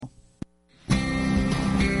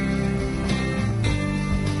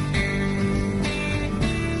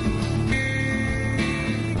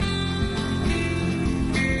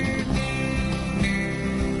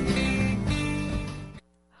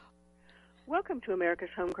Welcome to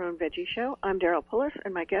America's Homegrown Veggie Show. I'm Daryl Pullis,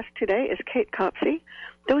 and my guest today is Kate Copsey.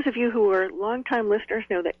 Those of you who are longtime listeners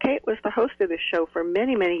know that Kate was the host of this show for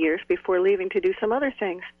many, many years before leaving to do some other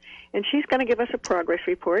things. And she's going to give us a progress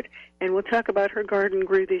report, and we'll talk about her garden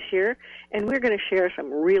grew this year, and we're going to share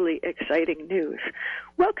some really exciting news.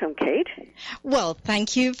 Welcome, Kate. Well,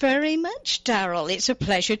 thank you very much, Daryl. It's a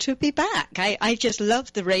pleasure to be back. I just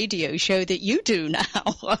love the radio show that you do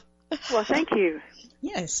now. Well, thank you.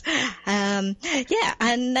 Yes. It's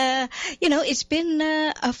been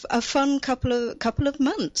a fun couple of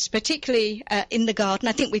months, particularly in the garden.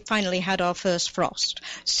 I think we finally had our first frost.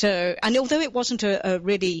 So, and although it wasn't a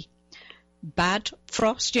really bad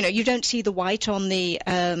frost, you don't see the white on the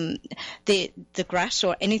grass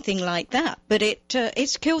or anything like that, but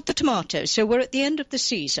it's killed the tomatoes. So we're at the end of the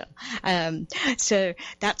season. So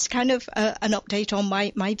that's kind of an update on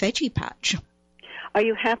my veggie patch. Are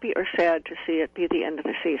you happy or sad to see it be the end of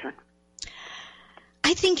the season?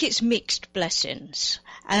 I think it's mixed blessings.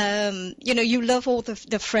 You love all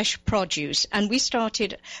the fresh produce, and we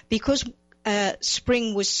started because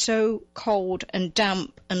spring was so cold and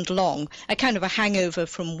damp and long, a kind of a hangover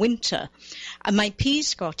from winter. And my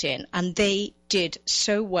peas got in, and they did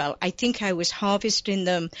so well. I think I was harvesting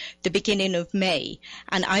them the beginning of May,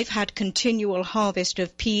 and I've had continual harvest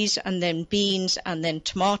of peas and then beans and then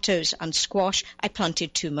tomatoes and squash. I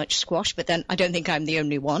planted too much squash, but then I don't think I'm the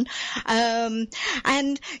only one. It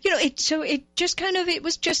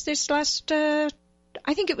was just this last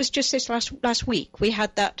I think it was just this last week we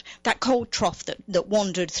had that cold trough that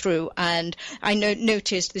wandered through, and I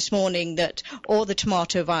noticed this morning that all the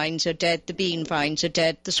tomato vines are dead, the bean vines are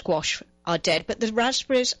dead, the squash are dead, but the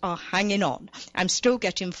raspberries are hanging on. I'm still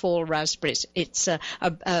getting fall raspberries. It's a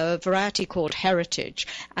variety called Heritage,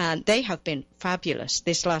 and they have been fabulous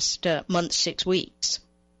this last month, 6 weeks.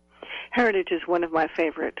 Heritage is one of my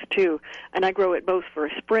favorites, too, and I grow it both for a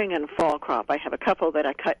spring and fall crop. I have a couple that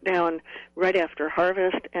I cut down right after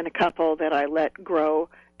harvest and a couple that I let grow,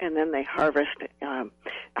 and then they harvest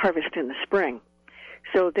in the spring.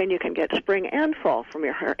 So then you can get spring and fall from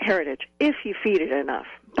your Heritage if you feed it enough.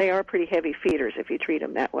 They are pretty heavy feeders if you treat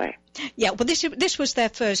them that way. Yeah, well, this was their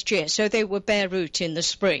first year, so they were bare root in the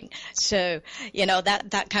spring. So,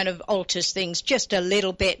 that kind of alters things just a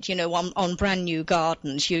little bit, on brand new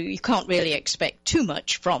gardens. You can't really expect too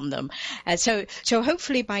much from them. So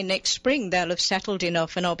hopefully by next spring they'll have settled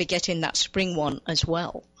enough, and I'll be getting that spring one as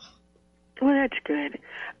well. Well, that's good.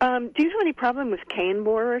 Do you have any problem with cane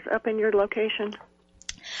borers up in your location?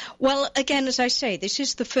 Well, again, as I say, this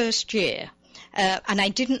is the first year. And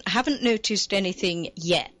I haven't noticed anything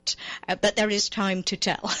yet, but there is time to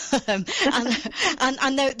tell. and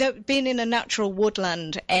they're being in a natural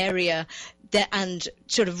woodland area and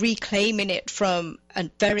sort of reclaiming it from a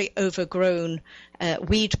very overgrown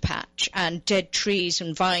weed patch and dead trees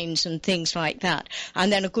and vines and things like that. And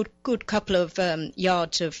then a good couple of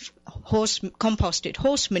yards of composted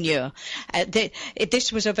horse manure.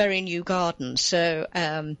 This was a very new garden, so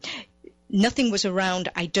nothing was around,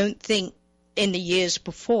 I don't think, in the years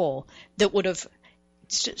before that would have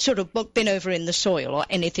sort of been over in the soil or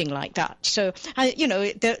anything like that. So, as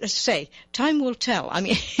I say, time will tell. I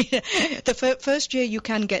mean, the first year you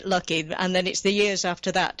can get lucky, and then it's the years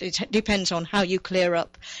after that. It depends on how you clear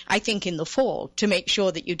up, I think, in the fall to make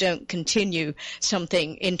sure that you don't continue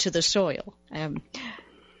something into the soil. I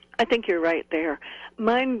think you're right there.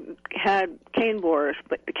 Mine had cane borers,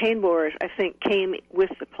 but the cane borers, I think, came with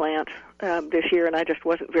the plant this year, and I just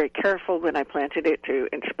wasn't very careful when I planted it to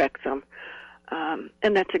inspect them.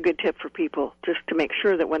 And that's a good tip for people, just to make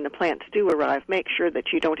sure that when the plants do arrive, make sure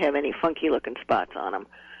that you don't have any funky-looking spots on them.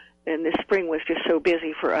 And this spring was just so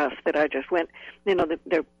busy for us that I just went,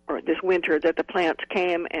 this winter that the plants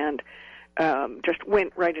came and just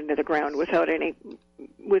went right into the ground without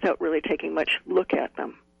really taking much look at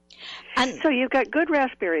them. And so you've got good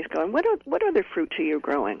raspberries going. What other fruits are you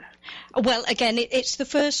growing? Well, again, it's the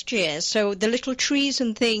first year, so the little trees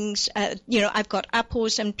and things, I've got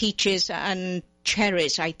apples and peaches and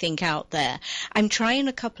cherries, I think, out there. I'm trying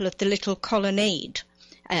a couple of the little colonnade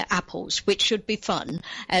apples, which should be fun.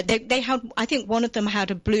 They had, I think one of them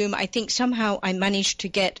had a bloom. I think somehow I managed to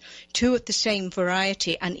get two of the same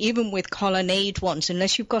variety, and even with colonnade ones,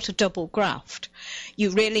 unless you've got a double graft,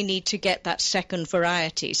 you really need to get that second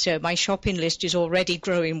variety. So my shopping list is already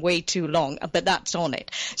growing way too long, but that's on it,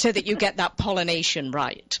 so that you get that pollination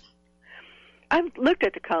right. I've looked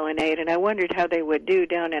at the colonnade, and I wondered how they would do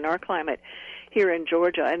down in our climate here in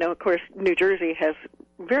Georgia. I know, of course, New Jersey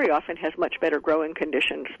very often has much better growing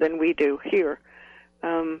conditions than we do here.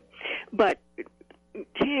 But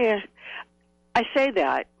I say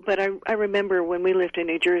that, but I remember when we lived in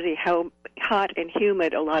New Jersey how hot and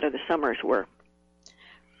humid a lot of the summers were.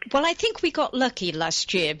 Well, I think we got lucky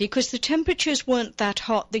last year because the temperatures weren't that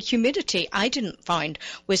hot. The humidity, I didn't find,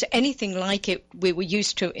 was anything like it we were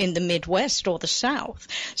used to in the Midwest or the South.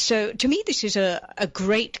 So to me, this is a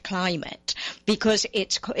great climate because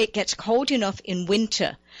it gets cold enough in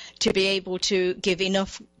winter to be able to give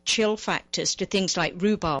enough chill factors to things like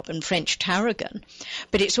rhubarb and French tarragon,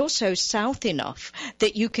 but it's also south enough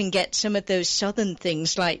that you can get some of those southern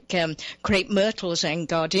things like crepe myrtles and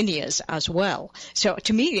gardenias as well. So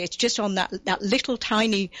to me, it's just on that little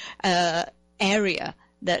tiny area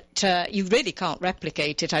that you really can't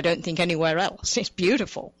replicate it, I don't think, anywhere else. It's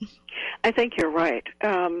beautiful. I think you're right.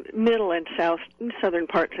 Middle and southern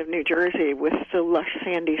parts of New Jersey with the lush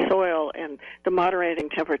sandy soil and the moderating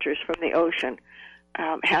temperatures from the ocean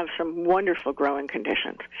have some wonderful growing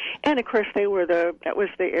conditions. And of course that was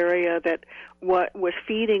the area that was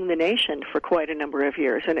feeding the nation for quite a number of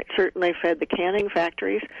years, and it certainly fed the canning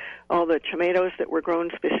factories, all the tomatoes that were grown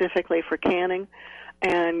specifically for canning,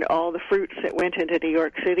 and all the fruits that went into New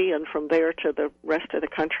York City and from there to the rest of the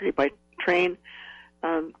country by train.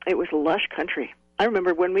 It was lush country. I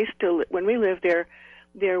remember when we lived there,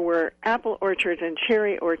 there were apple orchards and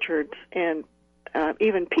cherry orchards and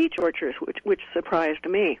even peach orchards, which surprised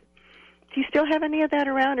me. Do you still have any of that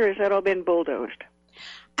around, or has that all been bulldozed?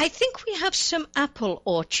 I think we have some apple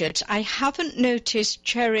orchards. I haven't noticed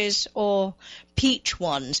cherries or peach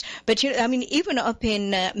ones, but even up in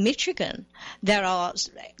Michigan,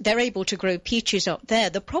 they're able to grow peaches up there.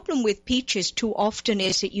 The problem with peaches too often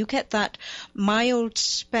is that you get that mild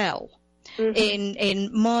spell. Mm-hmm. In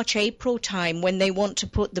March, April time when they want to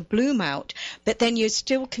put the bloom out, but then you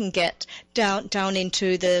still can get down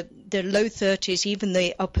into the low 30s, even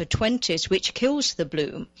the upper 20s, which kills the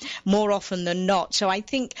bloom more often than not. So I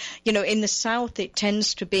think, in the South it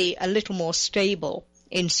tends to be a little more stable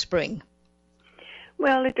in spring.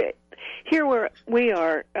 Well, here where we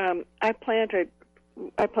are, I planted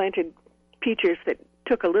peaches that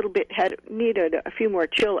took a little bit, needed a few more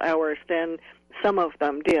chill hours than some of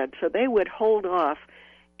them did, so they would hold off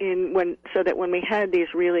so that when we had these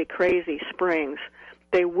really crazy springs,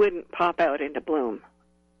 they wouldn't pop out into bloom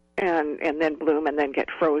and then bloom and then get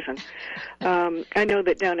frozen. I know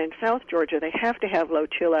that down in South Georgia they have to have low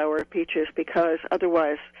chill hour peaches because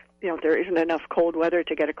otherwise, there isn't enough cold weather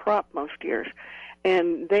to get a crop most years,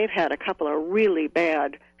 and they've had a couple of really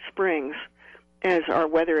bad springs, as our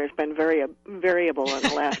weather has been very variable in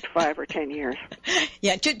the last 5 or 10 years.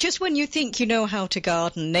 Yeah, just when you think you know how to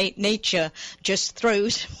garden, nature just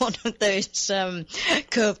throws one of those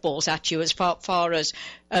curveballs at you as far as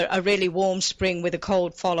a really warm spring with a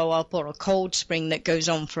cold follow-up or a cold spring that goes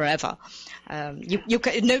on forever. No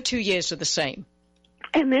 2 years are the same.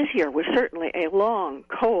 And this year was certainly a long,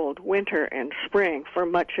 cold winter and spring for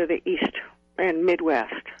much of the East and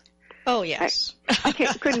Midwest. Oh, yes. I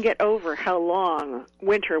couldn't get over how long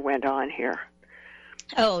winter went on here.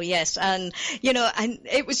 Oh, yes. And, and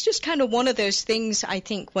it was just kind of one of those things, I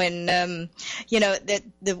think, when, the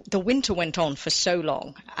winter went on for so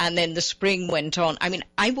long and then the spring went on. I mean,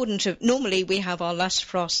 I wouldn't have, normally we have our last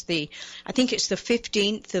frost, I think it's the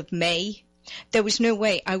 15th of May. There was no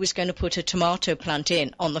way I was going to put a tomato plant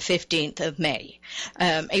in on the 15th of May.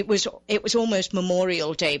 It was almost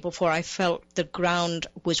Memorial Day before I felt the ground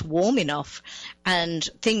was warm enough and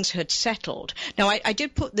things had settled. Now, I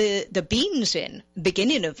did put the beans in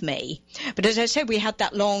beginning of May, but as I said, we had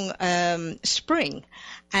that long spring,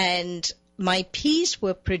 and my peas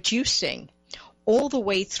were producing all the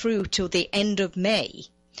way through till the end of May,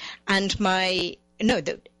 and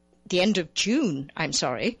the end of June,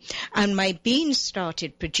 and my beans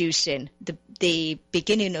started producing the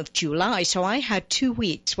beginning of July. So I had 2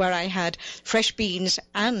 weeks where I had fresh beans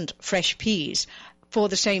and fresh peas for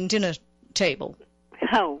the same dinner table.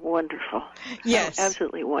 How wonderful. Yes. How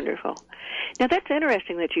absolutely wonderful. Now, that's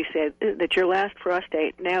interesting that you said that your last frost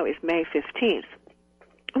date now is May 15th.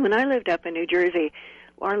 When I lived up in New Jersey,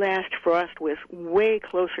 our last frost was way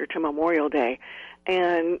closer to Memorial Day.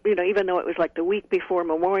 And, even though it was like the week before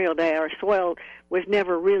Memorial Day, our soil was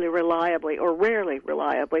never really reliably or rarely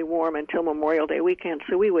reliably warm until Memorial Day weekend.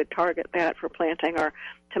 So we would target that for planting our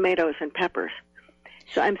tomatoes and peppers.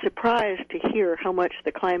 So I'm surprised to hear how much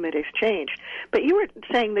the climate has changed. But you were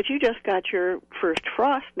saying that you just got your first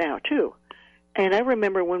frost now, too. And I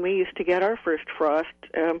remember when we used to get our first frost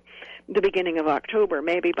the beginning of October,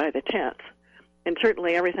 maybe by the 10th. And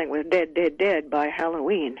certainly everything was dead by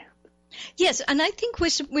Halloween. Yes, and I think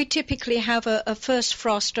we typically have a first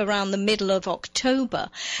frost around the middle of October.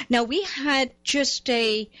 Now, we had just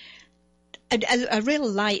a a real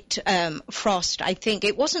light frost, I think.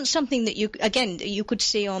 It wasn't something that you could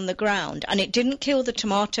see on the ground, and it didn't kill the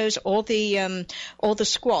tomatoes or the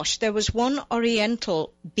squash. There was one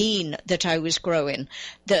oriental bean that I was growing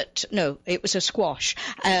it was a squash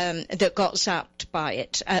that got zapped by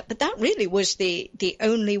it. But that really was the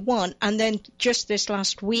only one. And then just this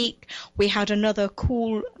last week, we had another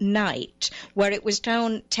cool night where it was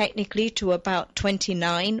down technically to about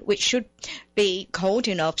 29, which should be cold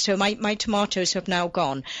enough. So my tomatoes have now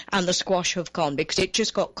gone and the squash have gone because it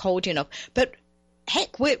just got cold enough. But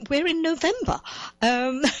heck, we're in November.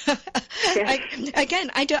 I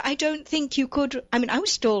don't think you could. I mean, I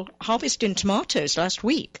was still harvesting tomatoes last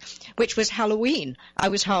week, which was Halloween. I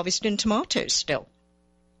was harvesting tomatoes still.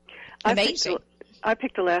 Amazing. I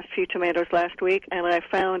picked the last few tomatoes last week, and I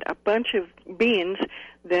found a bunch of beans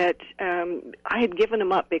that I had given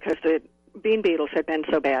them up because the bean beetles had been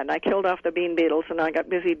so bad. And I killed off the bean beetles, and I got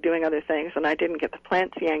busy doing other things, and I didn't get the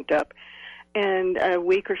plants yanked up. And a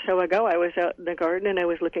week or so ago, I was out in the garden, and I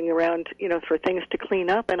was looking around, for things to clean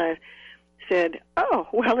up, and I said, oh,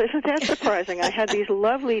 well, isn't that surprising? I had these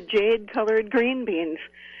lovely jade-colored green beans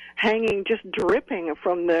hanging, just dripping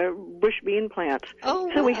from the bush bean plants.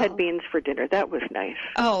 Oh, so wow. we had beans for dinner. That was nice.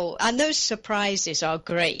 Oh, and those surprises are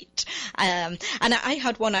great. And I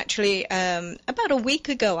had one actually about a week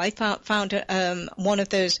ago. I found one of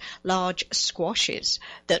those large squashes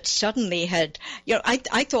that suddenly had,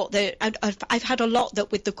 I thought that I've had a lot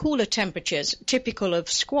that with the cooler temperatures, typical of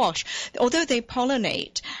squash, although they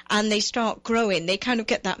pollinate and they start growing, they kind of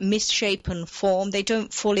get that misshapen form. They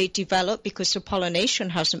don't fully develop because the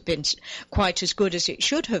pollination hasn't been quite as good as it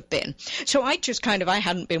should have been. So I just I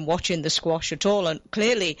hadn't been watching the squash at all, and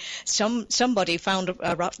clearly somebody found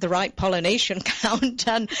the right pollination count,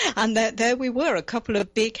 and there we were, a couple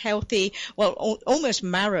of big, healthy, well, almost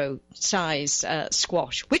marrow-size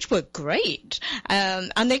squash, which were great,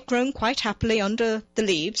 and they'd grown quite happily under the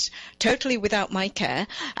leaves, totally without my care,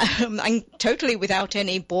 and totally without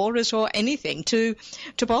any borers or anything to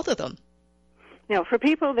bother them. Now, for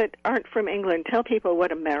people that aren't from England, tell people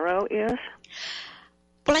what a marrow is.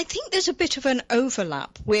 Well, I think there's a bit of an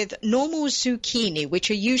overlap with normal zucchini,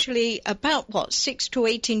 which are usually about, 6 to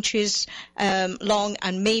 8 inches long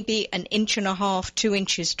and maybe 1.5 inches, 2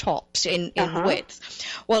 inches tops in width.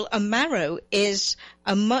 Well, a marrow is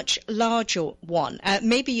a much larger one.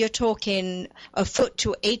 Maybe you're talking a foot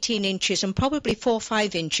to 18 inches and probably 4 or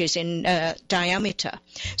 5 inches in diameter.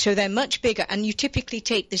 So they're much bigger, and you typically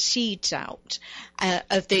take the seeds out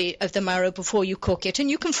of the marrow before you cook it, and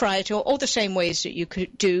you can fry it all the same ways that you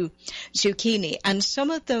could do zucchini. And some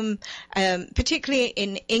of them, particularly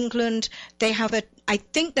in England, they have I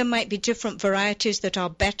think there might be different varieties that are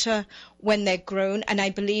better when they're grown, and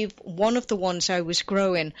I believe one of the ones I was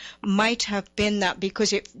growing might have been that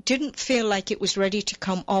because it didn't feel like it was ready to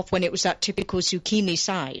come off when it was that typical zucchini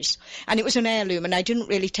size. And it was an heirloom, and I didn't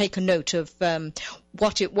really take a note of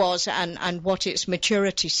what it was and what its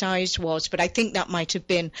maturity size was, but I think that might have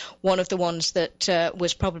been one of the ones that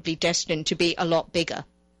was probably destined to be a lot bigger.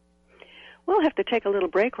 We'll have to take a little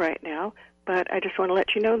break right now, but I just want to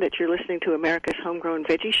let you know that you're listening to America's Homegrown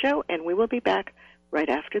Veggie Show, and we will be back right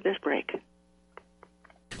after this break.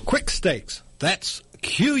 Quick Stakes, that's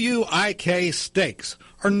Q-U-I-K Stakes,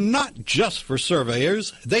 are not just for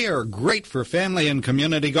surveyors. They are great for family and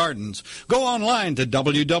community gardens. Go online to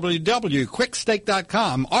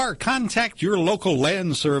www.quickstake.com or contact your local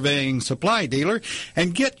land surveying supply dealer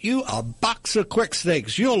and get you a box of Quick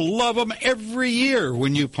Stakes. You'll love them every year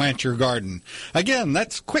when you plant your garden. Again,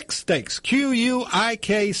 that's Quick Stakes,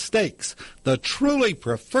 Q-U-I-K Stakes, the truly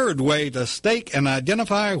preferred way to stake and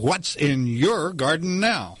identify what's in your garden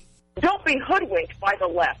now. Don't be hoodwinked by the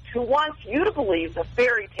left, who wants you to believe the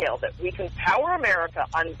fairy tale that we can power America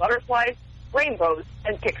on butterflies, rainbows,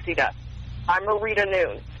 and pixie dust. I'm Marita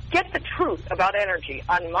Noon. Get the truth about energy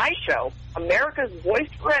on my show, America's Voice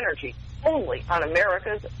for Energy, only on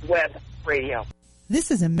America's Web Radio. This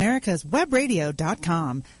is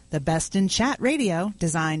americaswebradio.com, the best in chat radio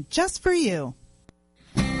designed just for you.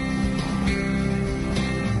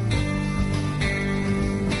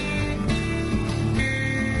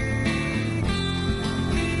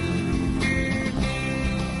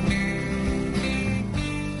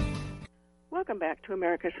 Welcome back to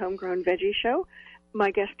America's Homegrown Veggie Show.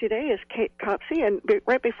 My guest today is Kate Copsey, and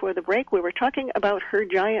right before the break, we were talking about her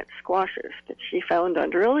giant squashes that she found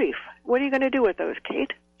under a leaf. What are you going to do with those,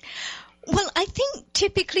 Kate? Well, I think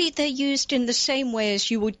typically they're used in the same way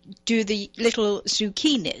as you would do the little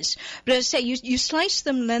zucchinis. But as I say, you slice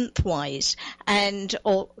them lengthwise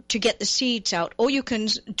or to get the seeds out, or you can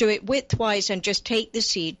do it widthwise and just take the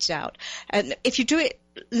seeds out. And if you do it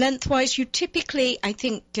lengthwise, you typically, I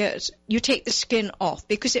think, you take the skin off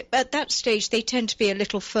because at that stage they tend to be a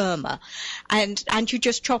little firmer, and you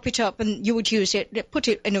just chop it up, and you would use it, put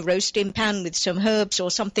it in a roasting pan with some herbs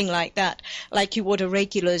or something like that, like you would a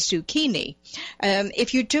regular zucchini.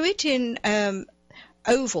 If you do it in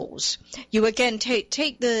ovals, you again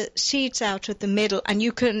take the seeds out of the middle, and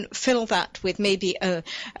you can fill that with maybe a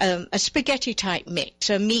spaghetti type mix,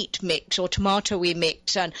 a meat mix or tomatoey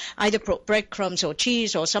mix, and either put breadcrumbs or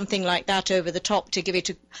cheese or something like that over the top to give it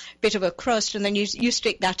a bit of a crust, and then you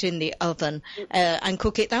stick that in the oven and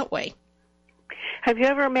cook it that way. Have you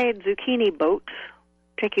ever made zucchini boats?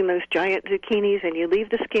 Taking those giant zucchinis, and you leave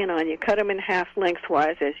the skin on, you cut them in half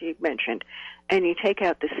lengthwise, as you mentioned, and you take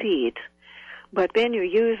out the seeds. But then you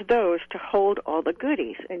use those to hold all the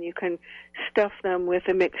goodies, and you can stuff them with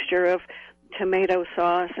a mixture of tomato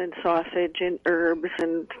sauce and sausage and herbs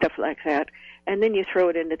and stuff like that. And then you throw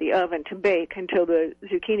it into the oven to bake until the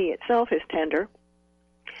zucchini itself is tender.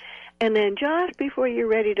 And then just before you're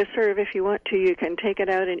ready to serve, if you want to, you can take it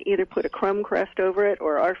out and either put a crumb crust over it,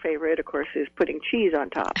 or our favorite, of course, is putting cheese on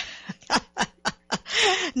top.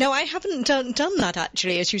 No, I haven't done that,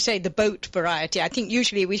 actually, as you say, the boat variety. I think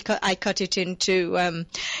usually I cut it into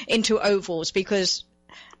ovals because,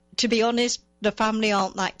 to be honest, the family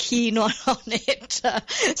aren't that keen on it.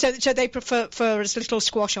 So they prefer as little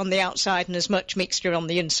squash on the outside and as much mixture on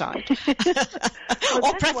the inside.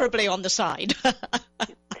 Or preferably on the side.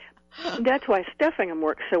 That's why stuffing them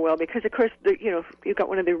works so well, because, of course, you've got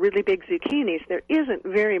one of the really big zucchinis. There isn't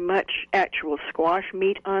very much actual squash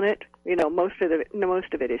meat on it. Most of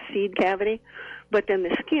it is seed cavity. But then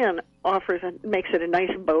the skin makes it a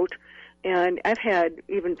nice boat. And I've had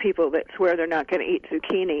even people that swear they're not going to eat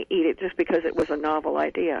zucchini eat it just because it was a novel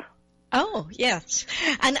idea. Oh, yes.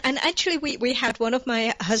 And actually we had one of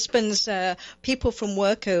my husband's people from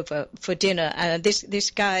work over for dinner.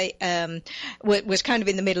 This guy was kind of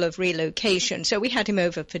in the middle of relocation, so we had him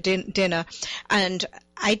over for dinner, and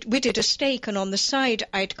we did a steak, and on the side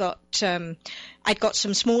I'd got some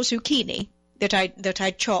small zucchini that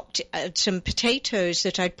I'd chopped, some potatoes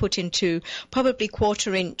that I'd put into probably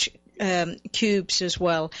 1/4-inch cubes as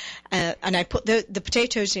well, and I put the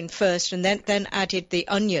potatoes in first, and then added the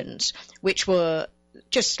onions, which were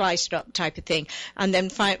just sliced up type of thing, and then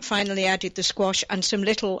finally added the squash and some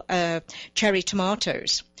little cherry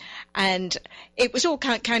tomatoes, and it was all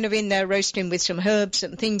kind of in there roasting with some herbs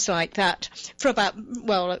and things like that for about,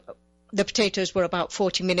 the potatoes were about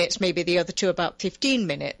 40 minutes, maybe the other two about 15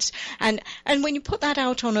 minutes. And when you put that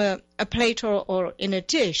out on a plate or in a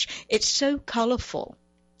dish, it's so colourful.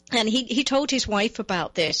 And he told his wife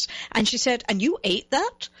about this, and she said, "And you ate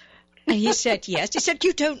that?" And he said, "Yes." He said,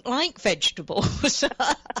 "You don't like vegetables."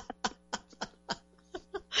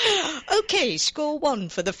 Okay, score 1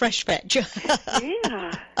 for the fresh veg.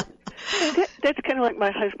 Yeah. That's kind of like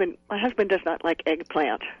my husband. My husband does not like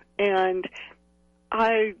eggplant. And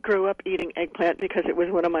I grew up eating eggplant because it was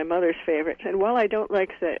one of my mother's favorites. And while I don't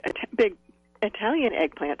like the big Italian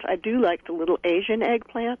eggplants, I do like the little Asian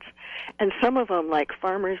eggplants, and some of them, like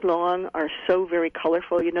Farmer's Long, are so very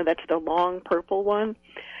colorful. That's the long purple one.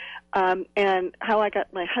 And how I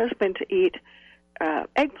got my husband to eat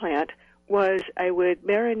eggplant was I would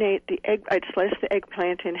marinate I'd slice the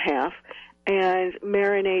eggplant in half and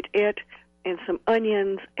marinate it in some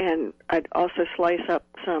onions, and I'd also slice up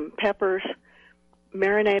some peppers,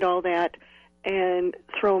 marinate all that, and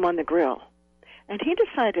throw them on the grill. And he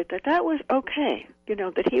decided that was okay,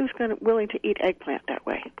 that he was willing to eat eggplant that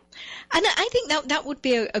way. And I think that would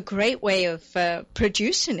be a great way of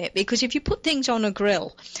producing it, because if you put things on a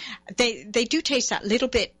grill, they do taste that little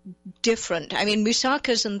bit different. I mean,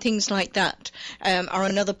 moussakas and things like that are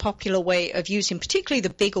another popular way of using, particularly the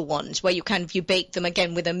bigger ones, where you bake them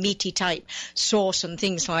again with a meaty type sauce and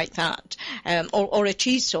things like that, or a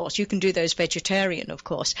cheese sauce. You can do those vegetarian, of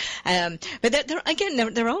course. But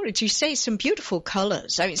there are, as you say, some beautiful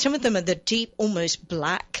colours. I mean, some of them are the deep, almost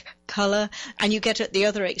black colour, and you get at the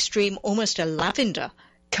other extreme almost a lavender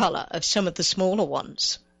colour of some of the smaller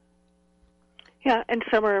ones. Yeah, and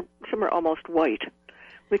some are almost white,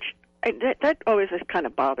 which that always has kind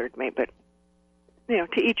of bothered me. But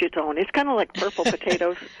to each its own. It's kind of like purple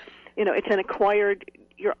potatoes. It's an acquired.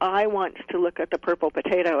 Your eye wants to look at the purple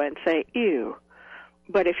potato and say ew,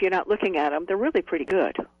 but if you're not looking at them, they're really pretty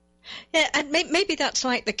good. Yeah, and maybe that's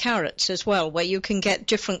like the carrots as well, where you can get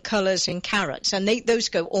different colours in carrots, and those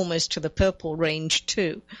go almost to the purple range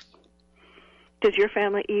too. Does your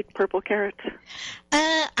family eat purple carrots?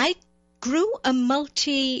 grew a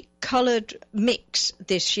multi-coloured mix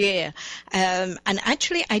this year, and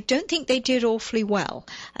actually I don't think they did awfully well.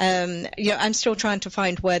 I'm still trying to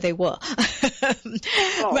find where they were.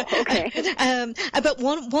 Okay. But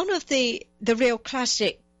one of the real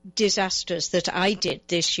classic disasters that I did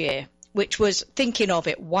this year, which was thinking of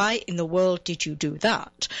it, why in the world did you do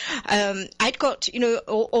that? I'd got,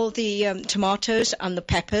 all the tomatoes and the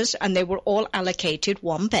peppers, and they were all allocated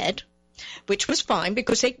one bed, which was fine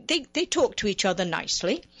because they talk to each other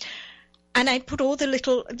nicely. And I'd put all the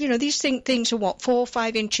little, these things are 4 or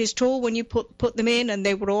 5 inches tall when you put them in, and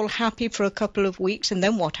they were all happy for a couple of weeks. And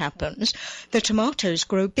then what happens? The tomatoes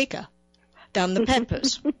grow bigger than the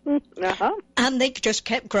peppers. Uh-huh. And they just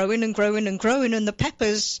kept growing and growing and growing, and the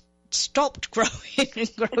peppers stopped growing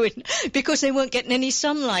and growing because they weren't getting any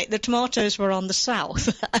sunlight. The tomatoes were on the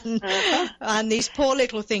south, and these poor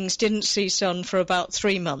little things didn't see sun for about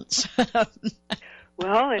 3 months.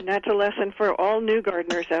 Well, and that's a lesson for all new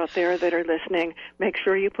gardeners out there that are listening. Make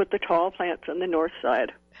sure you put the tall plants on the north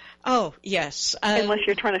side. Oh, yes. Unless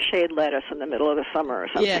you're trying to shade lettuce in the middle of the summer or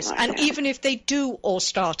something like that. Yes, and even if they do all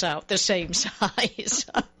start out the same size.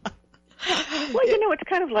 Well, it's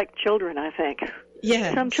kind of like children, I think.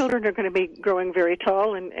 Yeah. Some children are going to be growing very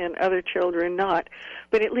tall and other children not.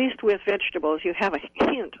 But at least with vegetables, you have a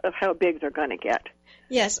hint of how big they're going to get.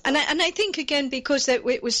 Yes, and I think, again, because it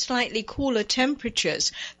was slightly cooler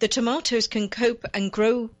temperatures, the tomatoes can cope and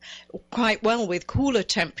grow quite well with cooler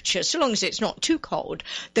temperatures, so long as it's not too cold.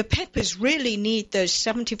 The peppers really need those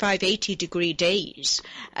 75, 80-degree days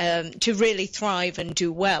to really thrive and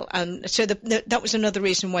do well. And so that was another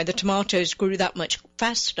reason why the tomatoes grew that much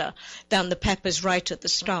faster than the peppers right at the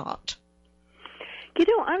start.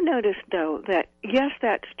 I've noticed, though, that, yes,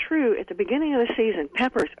 that's true. At the beginning of the season,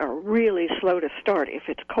 peppers are really slow to start if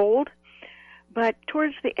it's cold. But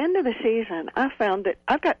towards the end of the season, I found that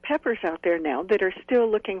I've got peppers out there now that are still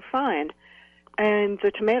looking fine, and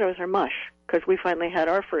the tomatoes are mush because we finally had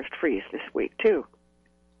our first freeze this week, too.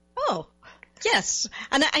 Oh. Yes,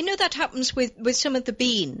 and I know that happens with some of the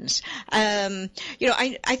beans. I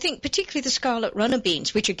think particularly the scarlet runner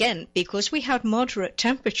beans, which again, because we had moderate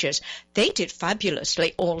temperatures, they did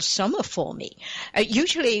fabulously all summer for me.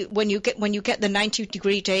 Usually when you get the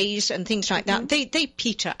 90-degree days and things like that, they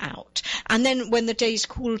peter out. And then when the days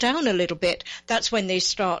cool down a little bit, that's when they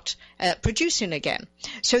start producing again.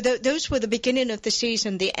 So those were the beginning of the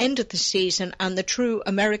season, the end of the season, and the true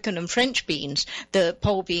American and French beans, the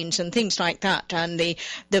pole beans and things like that, and the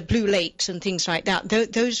Blue Lakes and things like that.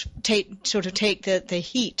 Those take the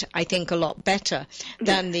heat, I think, a lot better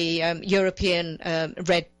than the European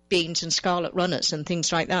red beans and scarlet runners and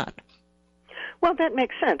things like that. Well, that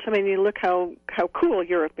makes sense. I mean, you look how cool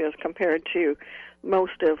Europe is compared to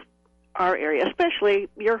most of our area, especially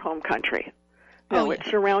your home country. It's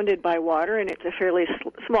surrounded by water, and it's a fairly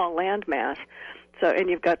small land mass. So, and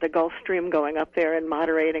you've got the Gulf Stream going up there and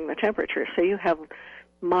moderating the temperature. So you have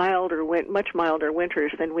much milder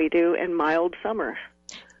winters than we do, and mild summers.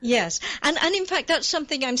 Yes, and in fact that's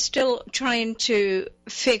something I'm still trying to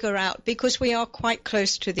figure out, because we are quite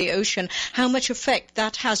close to the ocean, how much effect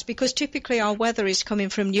that has, because typically our weather is coming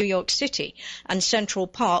from New York City and Central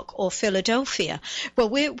Park or Philadelphia. Well,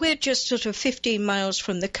 we're just sort of 15 miles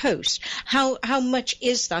from the coast. How much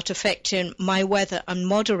is that affecting my weather and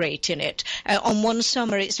moderating it? On one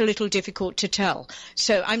summer it's a little difficult to tell,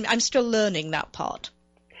 so I'm still learning that part.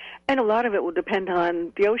 And a lot of it will depend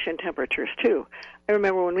on the ocean temperatures, too. I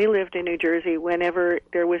remember when we lived in New Jersey, whenever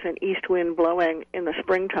there was an east wind blowing in the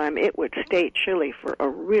springtime, it would stay chilly for a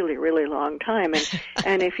really, really long time.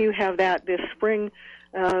 And if you have that this spring,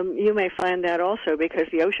 you may find that also because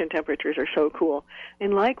the ocean temperatures are so cool.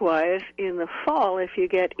 And likewise, in the fall, if you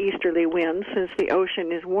get easterly winds, since the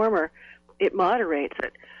ocean is warmer, it moderates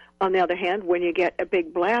it. On the other hand, when you get a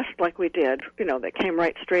big blast like we did, that came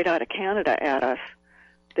right straight out of Canada at us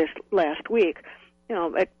this last week,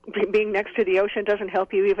 being next to the ocean doesn't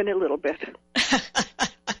help you even a little bit.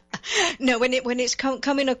 No, when it's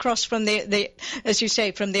coming across from the as you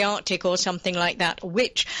say, from the Arctic or something like that,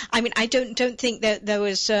 which, I mean, I don't think that there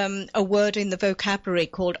was a word in the vocabulary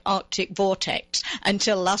called Arctic vortex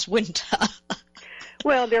until last winter.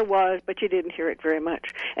 Well, there was, but you didn't hear it very much.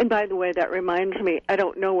 And by the way, that reminds me, I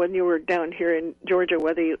don't know when you were down here in Georgia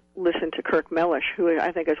whether you listened to Kirk Mellish, who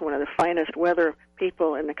I think is one of the finest weather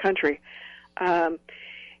people in the country.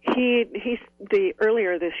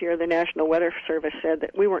 Earlier this year, the National Weather Service said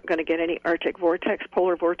that we weren't going to get any Arctic vortex,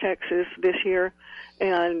 polar vortexes this year.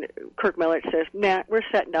 And Kirk Mellish says, nah, we're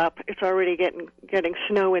setting up. It's already getting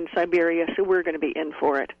snow in Siberia, so we're going to be in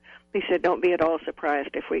for it. He said, don't be at all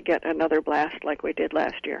surprised if we get another blast like we did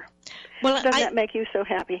last year. Well, Doesn't that make you so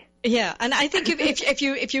happy? Yeah, and I think if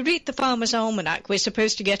you read the Farmer's Almanac, we're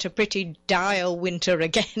supposed to get a pretty dire winter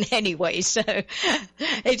again anyway. So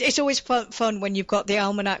it's always fun when you've got the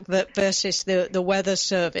almanac versus the weather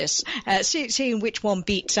service, seeing which one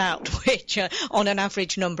beats out which on an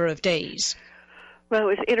average number of days. Well,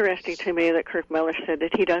 it was interesting to me that Kirk Miller said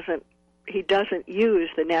that he doesn't use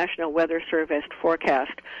the National Weather Service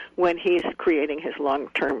forecast when he's creating his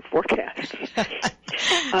long-term forecasts.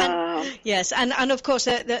 Yes, and of course,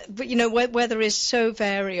 weather is so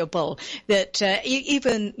variable that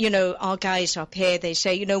even, our guys up here, they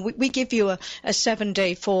say, we give you a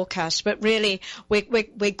 7-day forecast, but really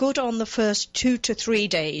we're good on the first 2 to 3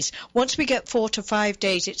 days. Once we get 4 to 5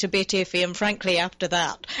 days, it's a bit iffy, and frankly, after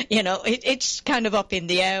that, it's kind of up in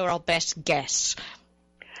the air, our best guess.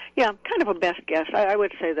 Yeah, kind of a best guess. I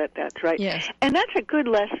would say that's right. Yes. And that's a good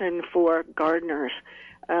lesson for gardeners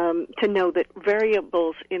to know that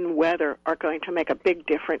variables in weather are going to make a big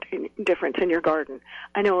difference in your garden.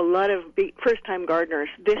 I know a lot of first-time gardeners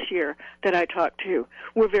this year that I talked to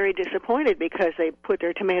were very disappointed because they put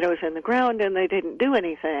their tomatoes in the ground and they didn't do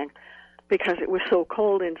anything because it was so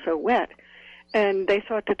cold and so wet. And they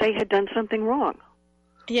thought that they had done something wrong.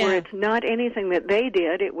 Yeah. Where it's not anything that they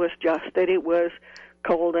did, it was just that it was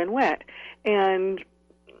cold and wet. And,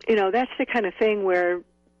 that's the kind of thing where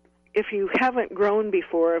if you haven't grown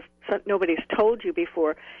before, if nobody's told you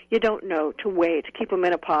before, you don't know to wait. Keep them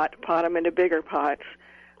in a pot them into bigger pots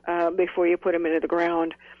before you put them into the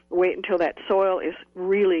ground. Wait until that soil is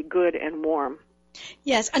really good and warm.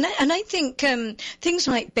 Yes, and I think things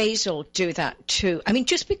like basil do that too. I mean,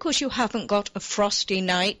 just because you haven't got a frosty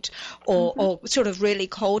night or sort of really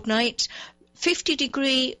cold night,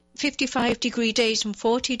 50-degree, 55-degree days and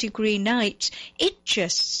 40-degree nights, it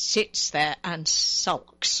just sits there and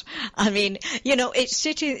sulks. I mean, it's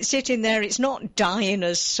sitting there. It's not dying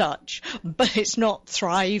as such, but it's not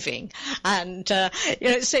thriving. And,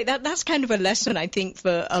 that's kind of a lesson, I think,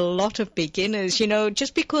 for a lot of beginners.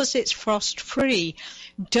 Just because it's frost-free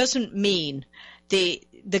doesn't mean the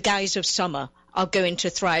guys of summer are going to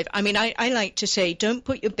thrive. I mean, I like to say, don't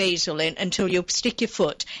put your basil in until you stick your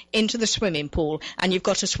foot into the swimming pool and you've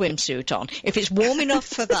got a swimsuit on. If it's warm enough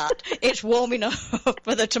for that, it's warm enough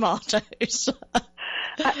for the tomatoes.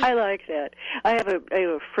 I like that. I have a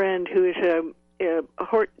friend who is a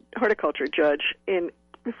horticulture judge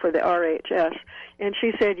for the RHS, and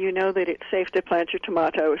she said, that it's safe to plant your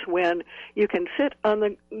tomatoes when you can sit on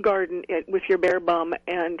the garden with your bare bum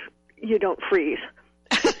and you don't freeze.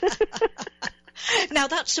 Now,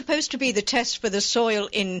 that's supposed to be the test for the soil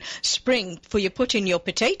in spring for you putting your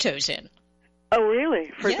potatoes in. Oh,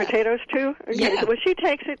 really? For potatoes, too? Yeah. Well, she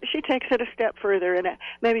takes it a step further, and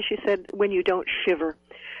maybe she said when you don't shiver.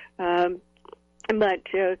 But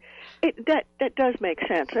that does make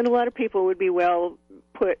sense, and a lot of people would be well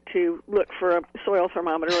put to look for a soil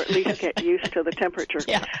thermometer or at least get used to the temperature.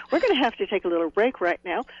 Yeah. We're going to have to take a little break right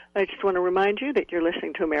now. I just want to remind you that you're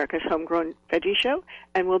listening to America's Homegrown Veggie Show,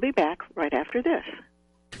 and we'll be back right after this.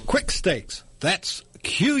 Quick Stakes, that's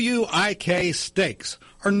QUIK Stakes,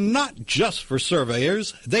 are not just for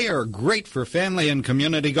surveyors. They are great for family and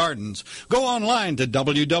community gardens. Go online to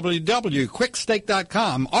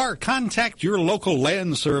www.quickstake.com or contact your local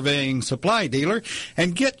land surveying supply dealer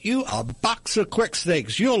and get you a box of Quick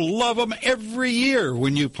Stakes. You'll love them every year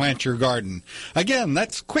when you plant your garden. Again,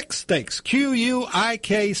 that's Quick Stakes,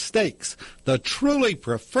 QUIK Stakes, the truly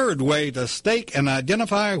preferred way to stake and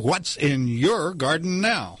identify what's in your garden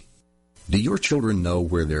now. Do your children know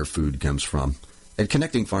where their food comes from? At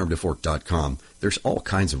ConnectingFarmToFork.com, there's all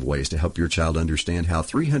kinds of ways to help your child understand how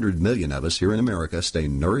 300 million of us here in America stay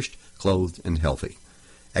nourished, clothed, and healthy.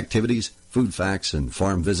 Activities, food facts, and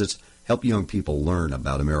farm visits help young people learn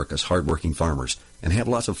about America's hardworking farmers and have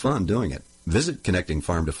lots of fun doing it. Visit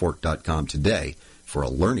ConnectingFarmToFork.com today for a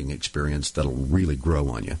learning experience that'll really grow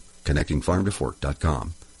on you.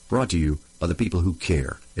 ConnectingFarmToFork.com. Brought to you by the people who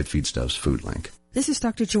care at Feedstuffs Food Link. This is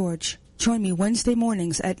Dr. George. Join me Wednesday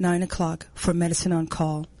mornings at 9 o'clock for Medicine on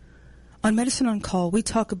Call. On Medicine on Call, we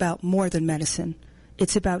talk about more than medicine.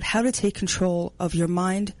 It's about how to take control of your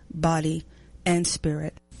mind, body, and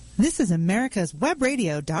spirit. This is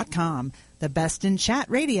americaswebradio.com, the best in chat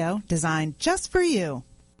radio designed just for you.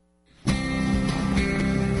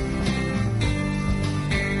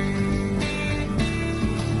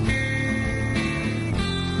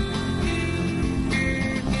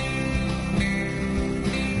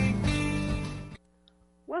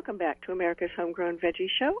 Welcome back to America's Homegrown Veggie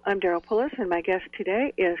Show. I'm Daryl Pullis, and my guest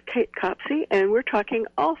today is Kate Copsey, and we're talking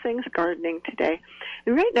all things gardening today.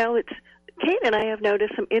 And right now it's Kate and I have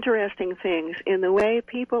noticed some interesting things in the way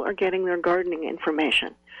people are getting their gardening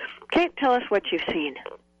information. Kate, tell us what you've seen.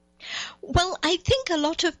 Well, I think a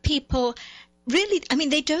lot of people really, I mean,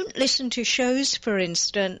 they don't listen to shows, for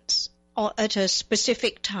instance, at a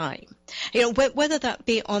specific time. You know, whether that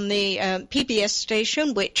be on the PBS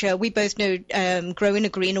station, which we both know, Grow in a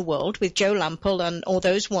Greener World with Joe Lampel and all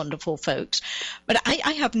those wonderful folks. But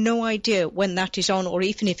I have no idea when that is on, or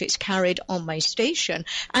even if it's carried on my station.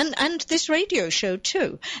 And this radio show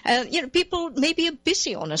too. You know, people maybe are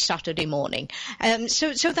busy on a Saturday morning.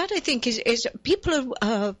 So that I think is people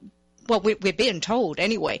are, well, we're being told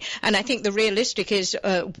anyway, and I think the realistic is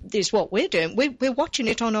what we're doing. We're watching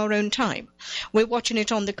it on our own time. We're watching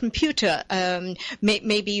it on the computer.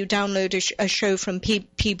 Maybe you download a show from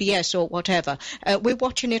PBS or whatever. We're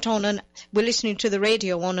watching it we're listening to the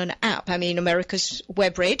radio on an app. I mean, America's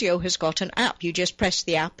Web Radio has got an app. You just press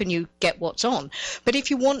the app and you get what's on. But if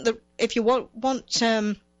you want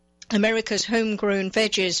America's Homegrown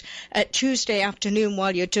Veggies at Tuesday afternoon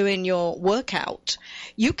while you're doing your workout,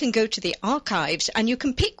 you can go to the archives and you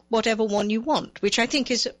can pick whatever one you want, which I think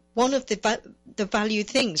is one of the valued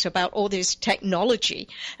things about all this technology.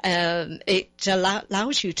 It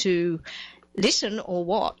allows you to listen or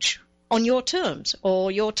watch on your terms or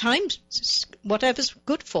your times, whatever's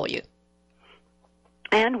good for you.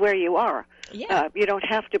 And where you are. Yeah. You don't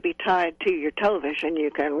have to be tied to your television.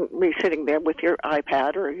 You can be sitting there with your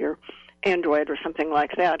iPad or your Android or something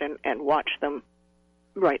like that and watch them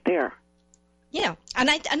right there. Yeah, and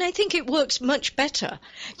I think it works much better.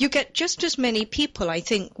 You get just as many people, I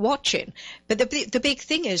think, watching. But the big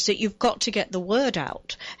thing is that you've got to get the word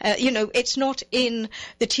out. You know, it's not in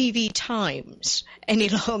the TV Times any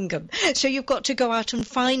longer. So you've got to go out and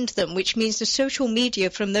find them, which means the social media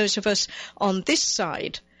from those of us on this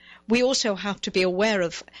side, we also have to be aware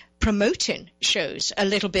of promoting shows a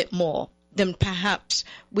little bit more than perhaps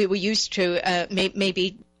we were used to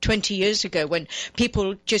maybe 20 years ago, when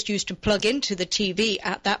people just used to plug into the TV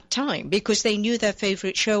at that time because they knew their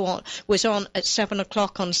favorite show was on at 7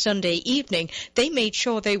 o'clock on Sunday evening. They made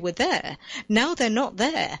sure they were there. Now they're not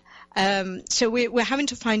there. So we're having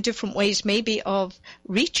to find different ways maybe of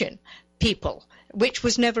reaching people, which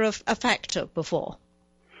was never a factor before.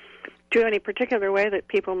 Do you have any particular way that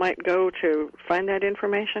people might go to find that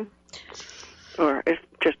information? Or if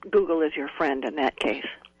just Google is your friend in that case?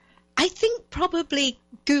 I think probably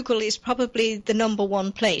Google is probably the number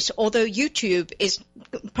one place, although YouTube is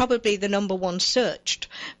probably the number one searched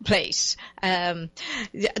place.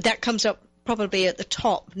 That comes up probably at the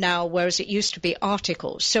top now, whereas it used to be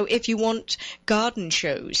articles. So if you want garden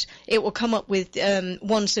shows, it will come up with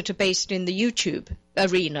ones that are based in the YouTube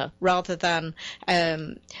arena rather than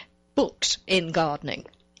books in gardening,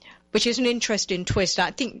 which is an interesting twist.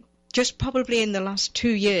 I think just probably in the last 2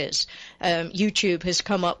 years, YouTube has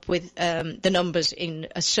come up with the numbers in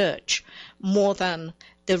a search more than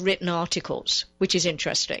the written articles, which is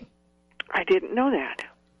interesting. I didn't know that.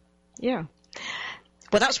 Yeah.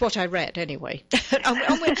 Well, that's what I read anyway.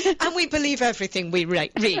 and we believe everything we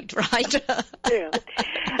read, right? Yeah.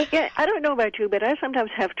 Yeah, I don't know about you, but I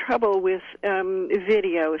sometimes have trouble with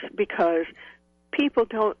videos because people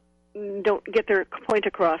don't get their point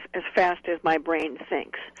across as fast as my brain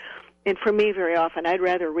thinks. And for me, very often, I'd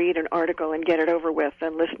rather read an article and get it over with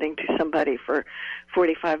than listening to somebody for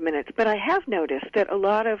 45 minutes. But I have noticed that a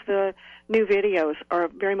lot of the new videos are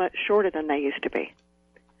very much shorter than they used to be.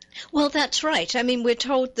 Well, that's right. I mean, we're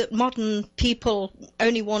told that modern people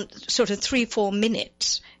only want sort of 3-4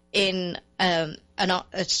 minutes in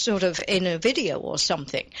sort of in a video or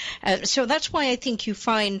something. So that's why I think you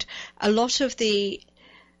find a lot of the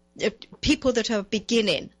people that are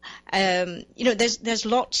beginning, there's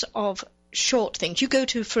lots of short things. You go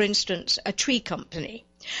to, for instance, a tree company.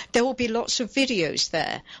 There will be lots of videos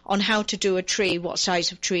there on how to do a tree, what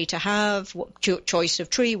size of tree to have, what choice of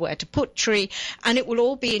tree, where to put tree, and it will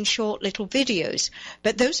all be in short little videos.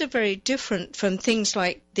 But those are very different from things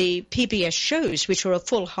like the PBS shows, which are a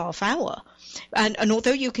full half hour. And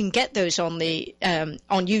although you can get those on the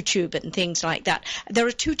on YouTube and things like that, there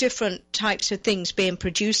are two different types of things being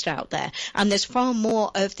produced out there, and there's far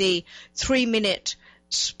more of the 3-minute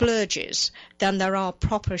splurges than there are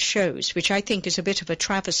proper shows, which I think is a bit of a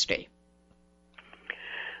travesty.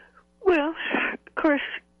 Well, of course,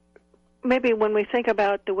 maybe when we think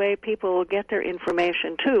about the way people get their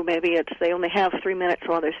information too, maybe it's they only have 3 minutes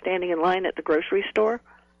while they're standing in line at the grocery store.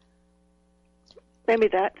 Maybe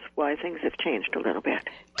that's why things have changed a little bit.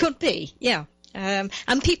 Could be, yeah.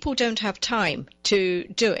 And people don't have time to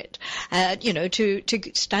do it,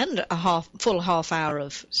 to stand a full half hour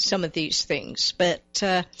of some of these things. But,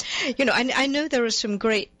 I know there are some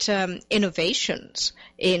great innovations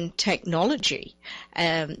in technology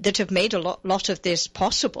that have made a lot of this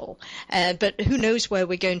possible. But who knows where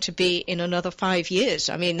we're going to be in another 5 years?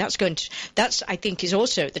 I mean, that's I think is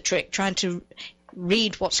also the trick, trying to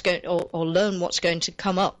read what's going or learn what's going to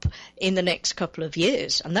come up in the next couple of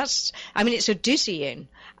years. And it's a dizzying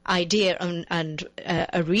idea and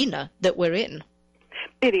arena that we're in.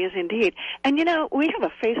 It is indeed. And, we have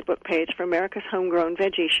a Facebook page for America's Homegrown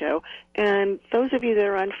Veggie Show, and those of you that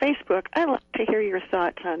are on Facebook, I'd like to hear your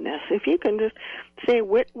thoughts on this. If you can just say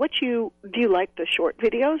do you like the short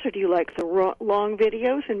videos, or do you like the long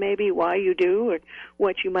videos, and maybe why you do, or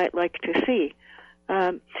what you might like to see.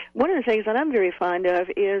 One of the things that I'm very fond of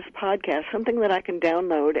is podcasts, something that I can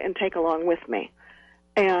download and take along with me.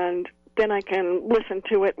 And then I can listen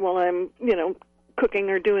to it while I'm, cooking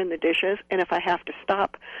or doing the dishes. And if I have to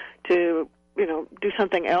stop to, do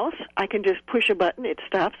something else, I can just push a button, it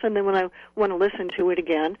stops, and then when I want to listen to it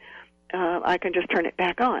again, I can just turn it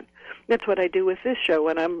back on. That's what I do with this show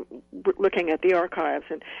when I'm looking at the archives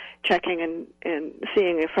and checking and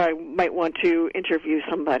seeing if I might want to interview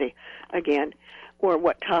somebody again, or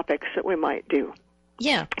what topics that we might do.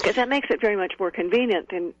 Yeah. Because that makes it very much more convenient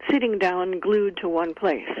than sitting down glued to one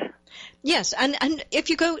place. Yes, and if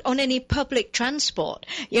you go on any public transport,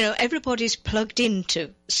 everybody's plugged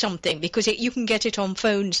into something because you can get it on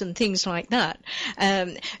phones and things like that.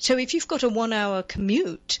 So if you've got a 1 hour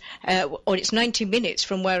commute, or it's 90 minutes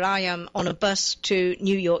from where I am on a bus to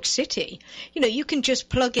New York City, you can just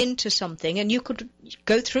plug into something and you could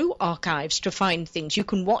go through archives to find things. You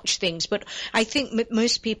can watch things, but I think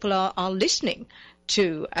most people are listening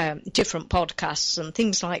to different podcasts and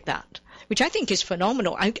things like that, which I think is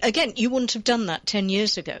phenomenal. Again, you wouldn't have done that 10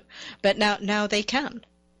 years ago, but now they can.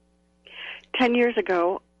 10 years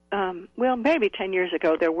ago, maybe 10 years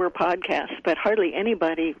ago there were podcasts, but hardly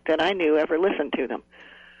anybody that I knew ever listened to them.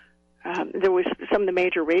 There was some of the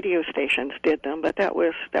major radio stations did them, but that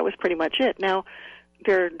was pretty much it. Now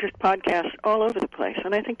there are just podcasts all over the place,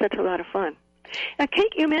 and I think that's a lot of fun. Now,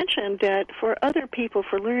 Kate, you mentioned that for other people,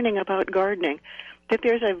 for learning about gardening, that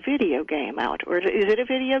there's a video game out. Or is it a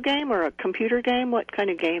video game or a computer game? What kind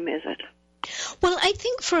of game is it? Well, I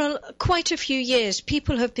think for quite a few years,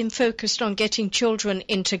 people have been focused on getting children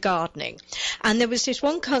into gardening. And there was this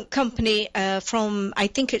one company from, I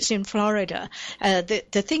think it's in Florida,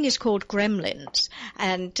 the thing is called Gremlins.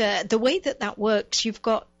 And the way that works, you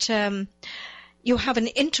have an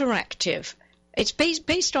interactive. It's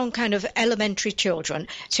based on kind of elementary children.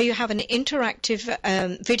 So you have an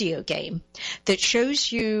interactive video game that shows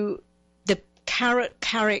you the carrot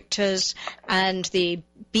characters and the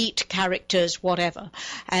beet characters, whatever.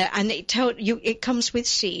 And it comes with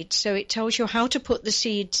seeds. So it tells you how to put the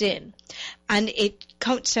seeds in. And it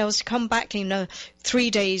tells come back in 3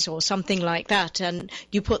 days or something like that. And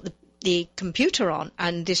you put the computer on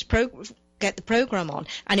and get the program on.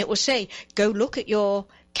 And it will say, go look at your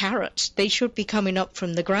carrots. They should be coming up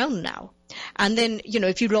from the ground now. And then,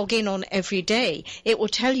 if you log in on every day, it will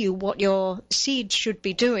tell you what your seeds should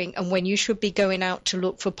be doing and when you should be going out to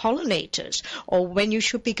look for pollinators or when you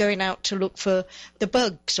should be going out to look for the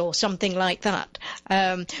bugs or something like that.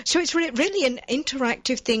 So it's really an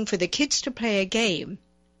interactive thing for the kids to play a game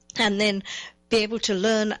and then be able to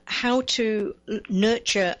learn how to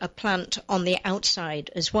nurture a plant on the outside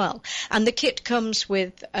as well. And the kit comes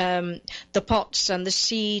with the pots and the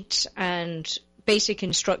seeds and basic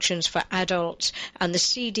instructions for adults and the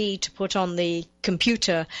CD to put on the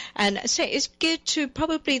computer. And say it's geared to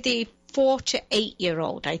probably the 4 to 8 year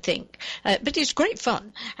old, I think. But it's great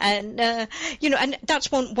fun. And, and that's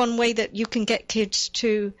one way that you can get kids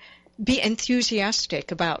to be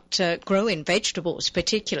enthusiastic about growing vegetables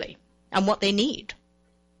particularly. And what they need.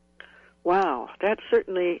 Wow, that's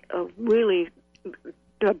certainly a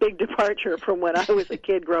big departure from when I was a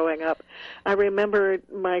kid growing up. I remember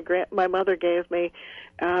my mother gave me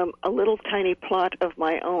a little tiny plot of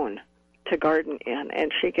my own to garden in,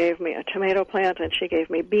 and she gave me a tomato plant and she gave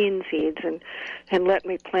me bean seeds and let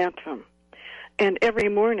me plant them. And every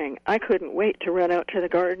morning, I couldn't wait to run out to the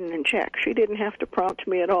garden and check. She didn't have to prompt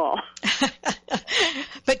me at all.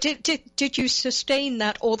 But did you sustain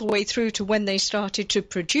that all the way through to when they started to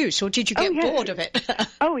produce, or did you get bored of it?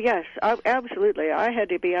 Oh, yes, absolutely. I had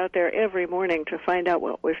to be out there every morning to find out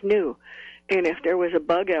what was new. And if there was a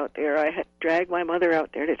bug out there, I had dragged my mother out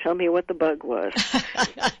there to tell me what the bug was.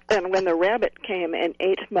 And when the rabbit came and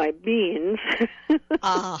ate my beans,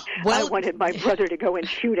 I wanted my brother to go and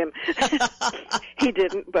shoot him. He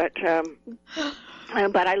didn't, but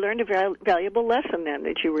I learned a very valuable lesson then,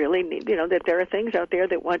 that you really need, that there are things out there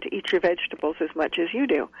that want to eat your vegetables as much as you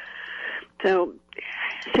do. So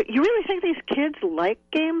you really think these kids like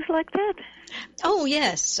games like that? Oh,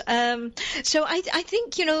 yes. So I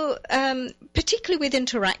think, particularly with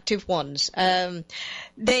interactive ones, they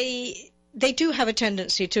do have a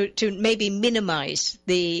tendency to maybe minimize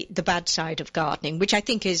the bad side of gardening, which I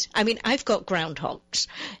think is, I've got groundhogs,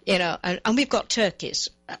 and we've got turkeys.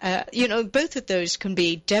 Both of those can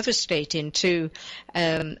be devastating to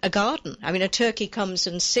a garden. A turkey comes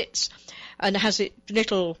and sits and has a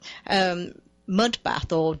little mud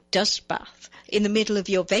bath or dust bath in the middle of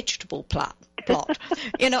your vegetable plot.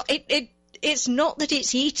 It's not that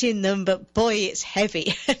it's eating them, but boy, it's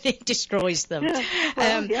heavy and it destroys them.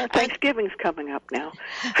 Yeah. Thanksgiving's coming up now.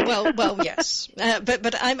 well, yes,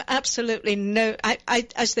 but I'm absolutely no. I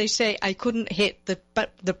as they say, I couldn't hit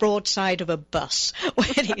the broadside of a bus.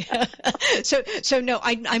 So no,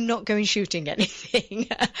 I'm not going shooting anything.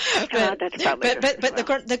 That's probably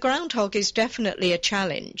but the groundhog is definitely a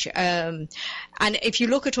challenge. And if you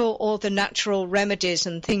look at all the natural remedies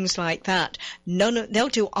and things like that, they'll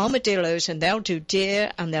do armadillos and they'll do deer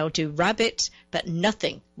and they'll do rabbits, but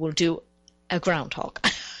nothing will do a groundhog.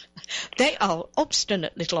 They are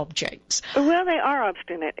obstinate little objects. Well, they are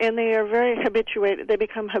obstinate, and they are very habituated. They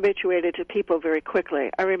become habituated to people very quickly.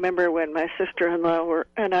 I remember when my sister-in-law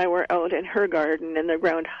and I were out in her garden, and the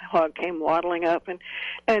groundhog came waddling up,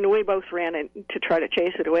 and we both ran in to try to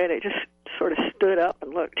chase it away, and it just sort of stood up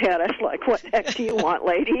and looked at us like, "What the heck do you want,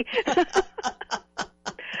 lady?"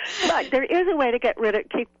 But there is a way to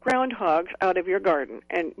keep groundhogs out of your garden,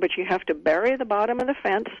 but you have to bury the bottom of the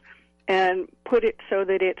fence and put it so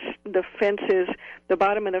that the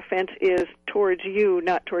bottom of the fence is towards you,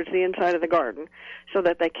 not towards the inside of the garden, so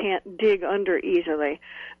that they can't dig under easily.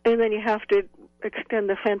 And then you have to extend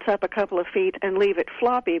the fence up a couple of feet and leave it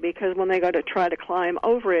floppy, because when they go to try to climb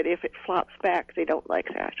over it, if it flops back, they don't like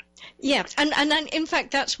that. Yeah, and in fact,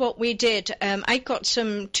 that's what we did. I got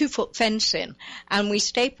some 2-foot fencing, and we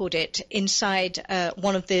stapled it inside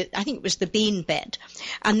one of I think it was the bean bed,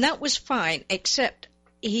 and that was fine, except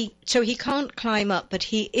he can't climb up, but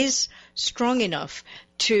he is strong enough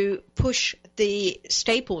to push the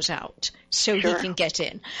staples out so he can get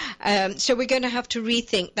in. So we're going to have to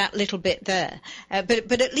rethink that little bit there.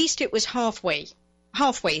 But at least it was halfway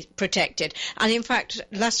protected. And in fact,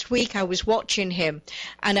 last week I was watching him,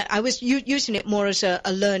 and I was using it more as a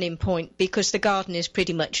learning point, because the garden is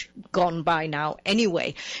pretty much gone by now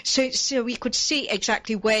anyway. So we could see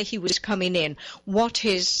exactly where he was coming in, what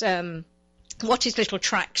his little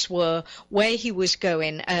tracks were, where he was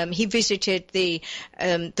going. He visited the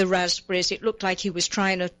raspberries. It looked like he was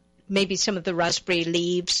trying to maybe some of the raspberry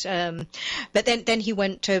leaves. But then he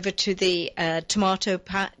went over to the tomato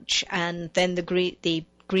patch, and then the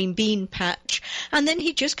green bean patch, and then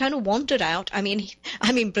he just kind of wandered out. I mean,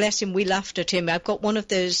 bless him, we laughed at him. I've got one of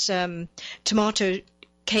those tomato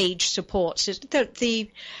cage supports.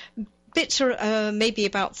 The bits are maybe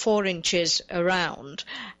about 4 inches around,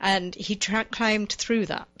 and he climbed through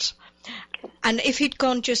that. And if he'd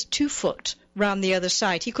gone just 2 foot round the other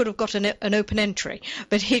side, he could have got an open entry.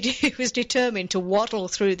 But he was determined to waddle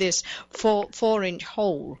through this 4-inch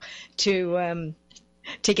hole to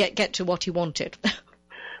get to what he wanted.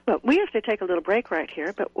 Well, we have to take a little break right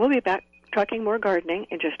here, but we'll be back talking more gardening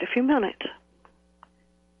in just a few minutes.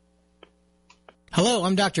 Hello,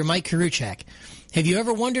 I'm Dr. Mike Karuchak. Have you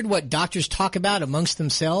ever wondered what doctors talk about amongst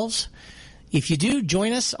themselves? If you do,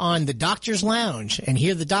 join us on the Doctor's Lounge and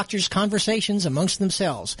hear the doctors' conversations amongst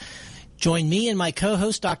themselves. Join me and my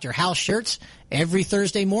co-host, Dr. Hal Schertz, every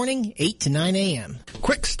Thursday morning, 8 to 9 a.m.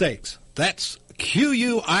 Quick Stakes, that's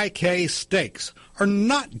Q-U-I-K Stakes, are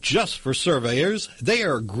not just for surveyors. They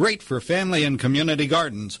are great for family and community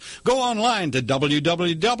gardens. Go online to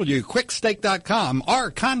www.quickstake.com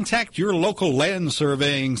or contact your local land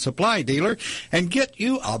surveying supply dealer and get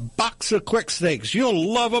you a box of Quick Stakes.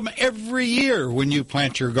 You'll love them every year when you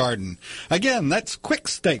plant your garden. Again, that's Quick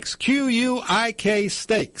Stakes, Q-U-I-K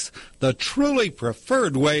Stakes, the truly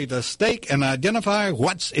preferred way to stake and identify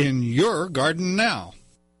what's in your garden now.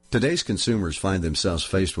 Today's consumers find themselves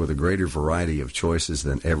faced with a greater variety of choices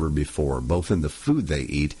than ever before, both in the food they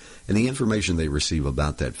eat and the information they receive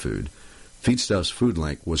about that food. Feedstuffs Food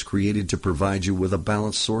Link was created to provide you with a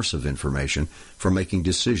balanced source of information for making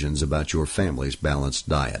decisions about your family's balanced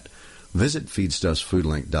diet. Visit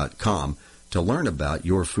feedstuffsfoodlink.com to learn about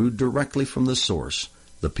your food directly from the source,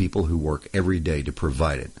 the people who work every day to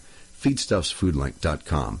provide it.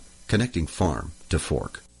 FeedstuffsFoodLink.com, connecting farm to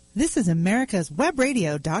fork. This is America's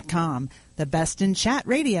Webradio.com, the best in chat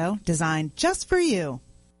radio designed just for you.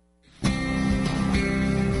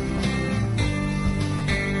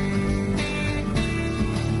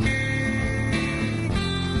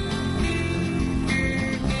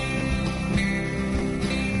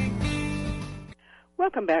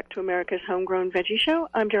 Welcome back to America's Homegrown Veggie Show.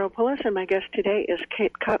 I'm Daryl Pullis, and my guest today is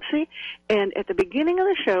Kate Copsey. And at the beginning of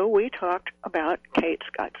the show, we talked about Kate's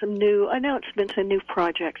got some new announcements and new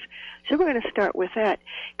projects. So we're going to start with that.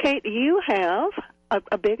 Kate, you have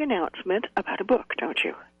a big announcement about a book, don't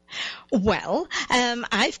you? Well,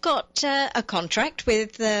 I've got a contract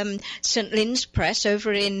with St. Lynn's Press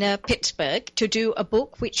over in Pittsburgh to do a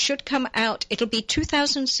book which should come out. It'll be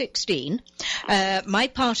 2016.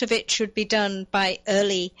 My part of it should be done by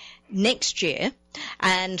early next year,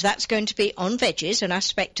 and that's going to be on veggies, an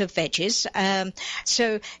aspect of veggies.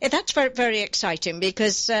 So that's very, very exciting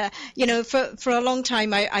because, for a long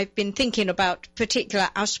time I've been thinking about particular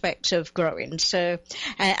aspects of growing. So,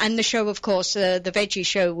 and the show, of course, the veggie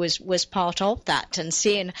show was part of that, and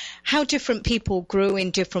seeing how different people grew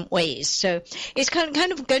in different ways. So it's kind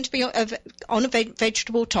of going to be on a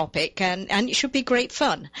vegetable topic, and it should be great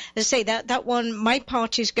fun. As I say, that one, my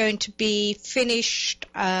part is going to be finished,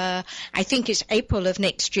 I think it's April of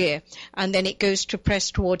next year, and then it goes to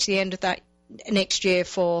press towards the end of that next year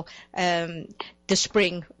for the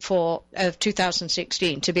spring of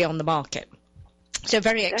 2016 to be on the market. So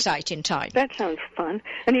very exciting time. That sounds fun.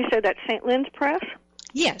 And you said that's St. Lynn's Press?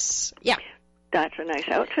 Yes, yeah. That's a nice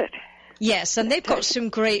outfit. Yes, and they've got some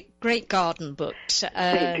great garden books.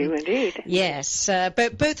 They do indeed. Yes,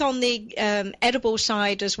 but both on the edible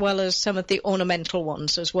side as well as some of the ornamental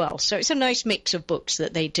ones as well. So it's a nice mix of books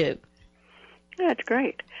that they do. That's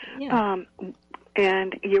great. Yeah.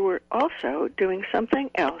 And you were also doing something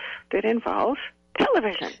else that involves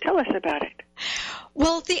television. Tell us about it.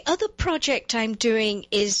 Well, the other project I'm doing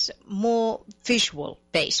is more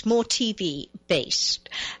visual-based, more TV-based.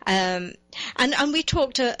 And we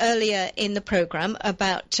talked earlier in the program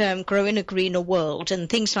about growing a greener world and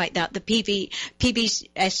things like that, the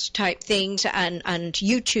PBS-type things and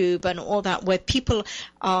YouTube and all that, where people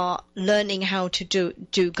are learning how to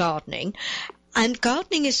do gardening. And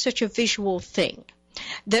gardening is such a visual thing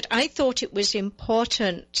that I thought it was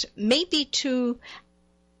important maybe to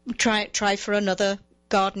try for another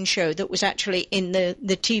garden show that was actually in the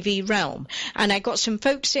TV realm. And I got some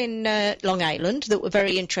folks in Long Island that were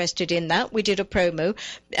very interested in that. We did a promo.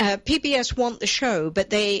 PBS want the show,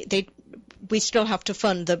 but we still have to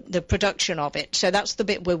fund the production of it. So that's the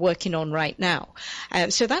bit we're working on right now.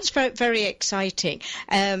 So that's very, very exciting.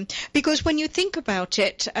 Because when you think about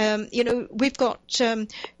it, we've got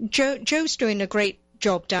Joe's doing a great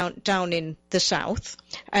job down in the south.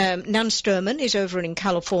 Nan Sturman is over in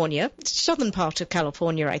California, southern part of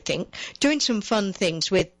California, I think, doing some fun things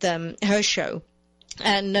with her show.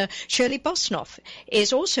 And Shirley Bosnoff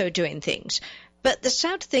is also doing things. But the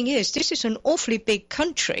sad thing is, this is an awfully big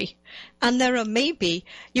country, and there are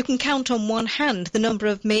you can count on one hand the number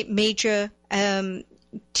of major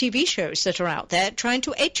TV shows that are out there trying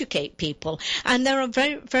to educate people, and there are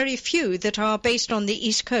very, very few that are based on the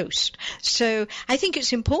East Coast. So I think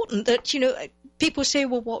it's important that, people say,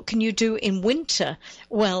 well, what can you do in winter?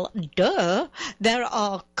 Well, there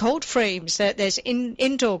are cold frames, there's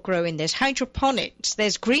indoor growing, there's hydroponics,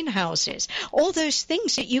 there's greenhouses, all those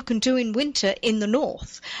things that you can do in winter in the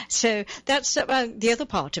north. So that's the other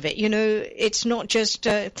part of it. It's not just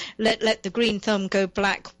let the green thumb go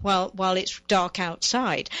black while it's dark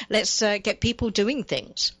outside. Let's get people doing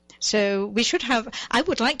things. So I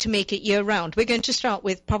would like to make it year round. We're going to start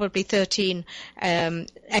with probably 13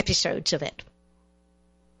 episodes of it.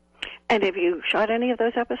 And have you shot any of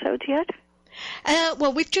those episodes yet?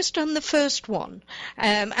 Well, we've just done the first one,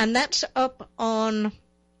 and that's up on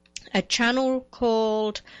a channel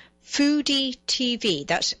called Foodie TV.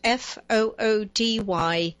 That's FOODY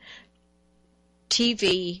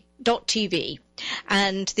TV.TV.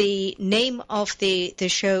 And the name of the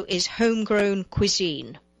show is Homegrown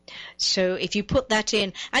Cuisine. So if you put that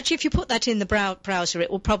in, the browser, it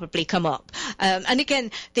will probably come up. And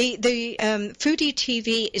again, the Foodie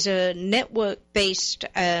TV is a network-based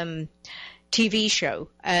TV show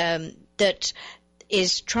that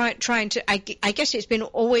is trying to. I guess it's been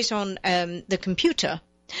always on the computer.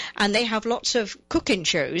 And they have lots of cooking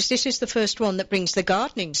shows. This is the first one that brings the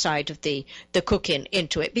gardening side of the cooking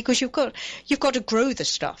into it, because you've got to grow the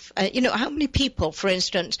stuff. How many people, for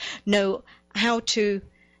instance, know how to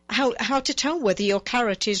how to tell whether your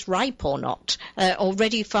carrot is ripe or not, or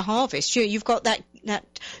ready for harvest. You've got that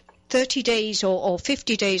 30 days or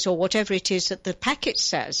 50 days or whatever it is that the packet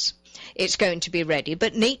says it's going to be ready.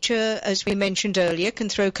 But nature, as we mentioned earlier, can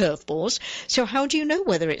throw curveballs. So how do you know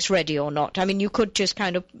whether it's ready or not? I mean, you could just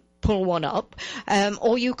kind of pull one up,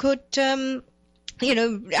 or you could, have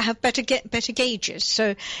better gauges.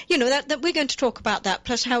 So, that we're going to talk about that,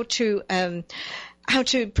 plus how to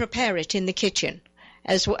prepare it in the kitchen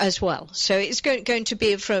as well. So it's going to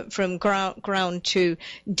be from ground to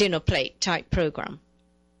dinner plate type program.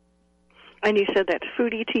 And you said that's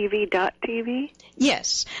foodietv.tv?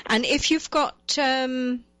 Yes. And if you've got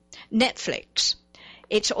Netflix,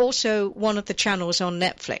 it's also one of the channels on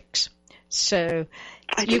Netflix. So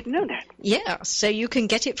I didn't know that. Yeah, so you can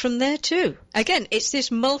get it from there too. Again, it's this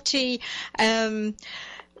multi-gadget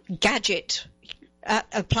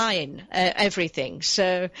applying everything.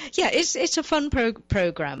 So yeah, it's a fun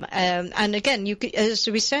program. And again, as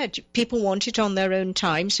we said, people want it on their own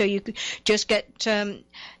time, so you could just get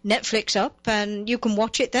Netflix up and you can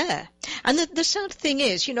watch it there. And the sad thing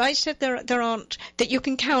is, I said there aren't, that you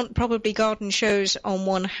can count probably garden shows on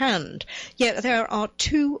one hand. Yet there are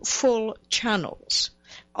 2 full channels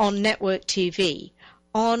on network TV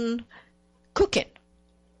on cooking.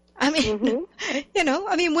 I mean,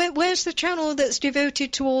 where's the channel that's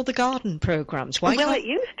devoted to all the garden programs? It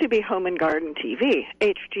used to be Home and Garden TV.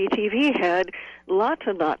 HGTV had lots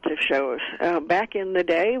and lots of shows. Back in the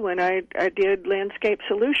day when I did Landscape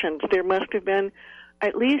Solutions, there must have been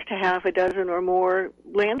at least a half a dozen or more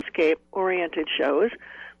landscape-oriented shows,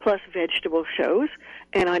 plus vegetable shows.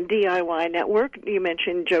 And on DIY Network, you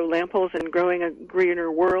mentioned Joe Lamples and Growing a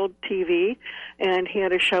Greener World TV, and he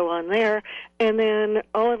had a show on there. And then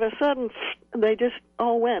all of a sudden, they just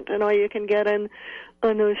all went. And all you can get on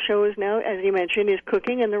those shows now, as you mentioned, is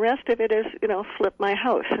cooking, and the rest of it is, Flip My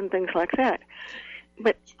House and things like that.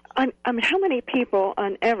 But how many people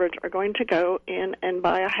on average are going to go in and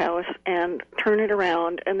buy a house and turn it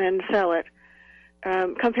around and then sell it,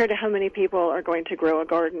 compared to how many people are going to grow a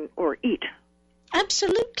garden or eat?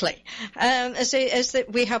 Absolutely. As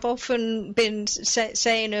we have often been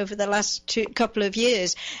saying over the last couple of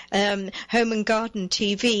years, Home and Garden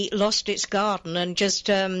TV lost its garden and just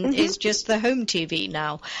is just the home TV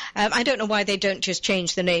now. I don't know why they don't just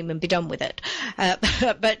change the name and be done with it.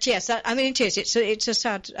 But yes, it is. It's a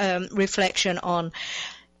sad reflection on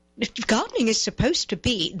gardening is supposed to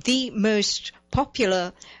be the most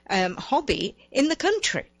popular hobby in the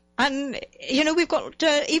country. And, we've got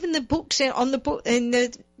even the books in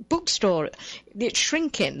the bookstore, it's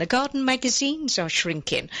shrinking. The garden magazines are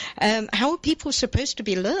shrinking. How are people supposed to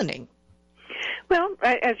be learning? Well,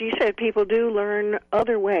 as you said, people do learn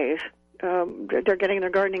other ways. They're getting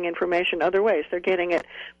their gardening information other ways. They're getting it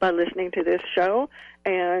by listening to this show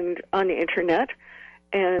and on the Internet.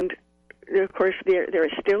 And, of course, there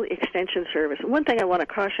is still Extension Service. One thing I want to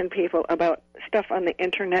caution people about stuff on the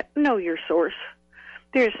Internet, know your source.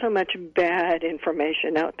 There's so much bad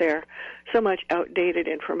information out there, so much outdated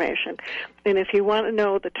information. And if you want to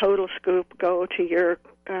know the total scoop, go to your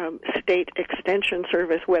state extension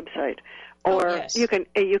service website. Or you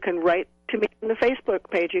can write to me on the Facebook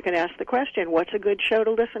page. You can ask the question, what's a good show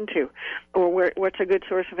to listen to? Or what's a good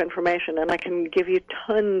source of information? And I can give you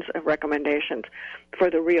tons of recommendations for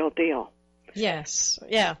the real deal. Yes,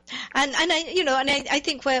 yeah, and I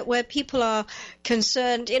think where people are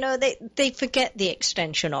concerned, they forget the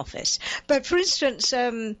extension office. But for instance,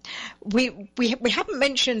 we haven't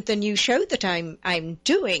mentioned the new show that I'm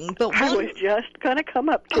doing. But I was just going to come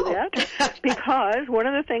up to that because one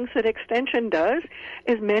of the things that Extension does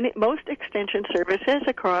is most Extension services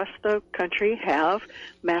across the country have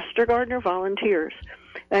Master Gardener volunteers.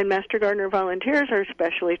 And Master Gardener volunteers are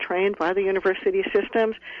specially trained by the university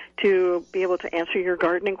systems to be able to answer your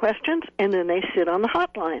gardening questions, and then they sit on the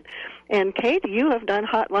hotline. And Kate, you have done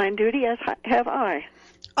hotline duty, as have I.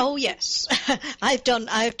 Oh yes, I've done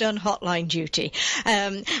hotline duty,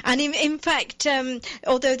 and in fact,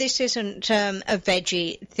 although this isn't a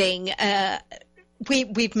veggie thing.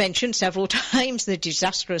 We've mentioned several times the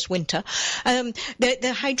disastrous winter,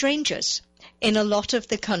 the hydrangeas. In a lot of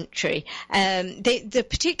the country,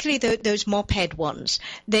 particularly those mop head ones,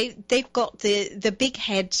 they've got the big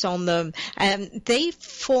heads on them. They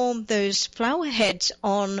form those flower heads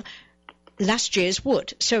on last year's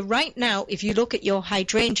would. So right now, if you look at your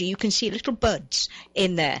hydrangea, you can see little buds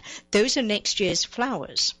in there. Those are next year's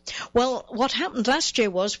flowers. Well, what happened last year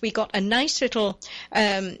was we got a nice little,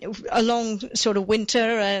 a long sort of winter,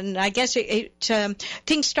 and I guess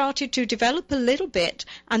things started to develop a little bit,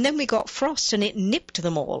 and then we got frost, and it nipped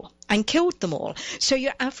them all and killed them all. So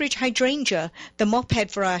your average hydrangea, the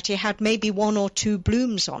mophead variety, had maybe 1 or 2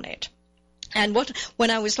 blooms on it. And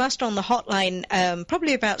when I was last on the hotline,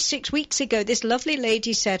 probably about 6 weeks ago, this lovely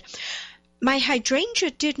lady said, my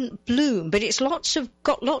hydrangea didn't bloom, but it's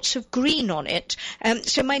got lots of green on it.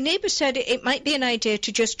 So my neighbour said it might be an idea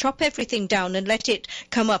to just chop everything down and let it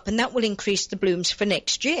come up, and that will increase the blooms for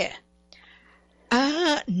next year.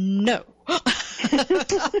 No.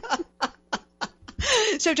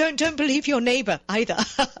 So don't believe your neighbour either.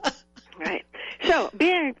 Right. So,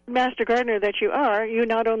 being master gardener that you are, you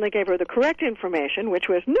not only gave her the correct information, which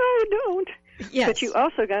was, no, don't, yes, but you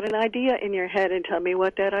also got an idea in your head, and tell me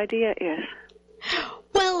what that idea is.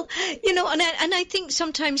 Well, and I think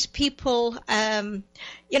sometimes people,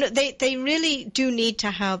 they really do need to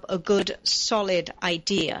have a good, solid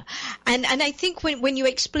idea. And I think when you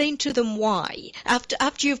explain to them why,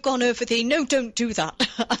 after you've gone over no, don't do that,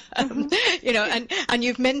 and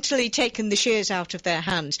you've mentally taken the shears out of their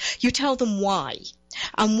hands, you tell them why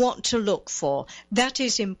and what to look for. That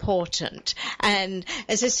is important. And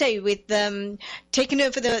as I say, with taking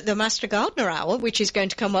over the Master Gardener Hour, which is going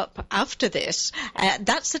to come up after this,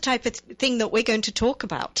 that's the type of thing that we're going to talk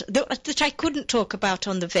about, that I couldn't talk about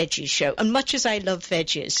on the Veggies Show, and much as I love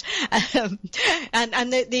veggies.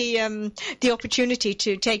 And the opportunity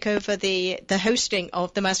to take over the hosting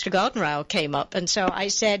of the Master Gardener Hour came up, and so I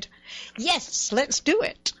said, yes, let's do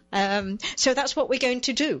it. So that's what we're going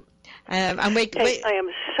to do. I am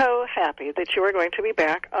so happy that you are going to be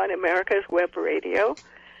back on America's Web Radio,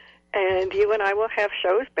 and you and I will have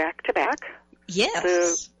shows back to back.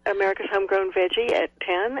 Yes. The America's Homegrown Veggie at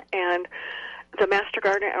 10, and the Master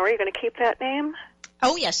Gardener Hour. Are you going to keep that name?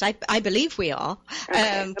 Oh yes, I believe we are.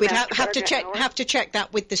 Okay, we'd have to check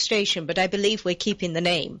that with the station, but I believe we're keeping the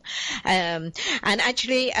name. And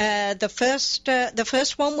actually, the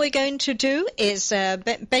first one we're going to do is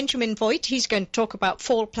Benjamin Voigt. He's going to talk about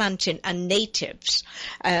fall planting and natives,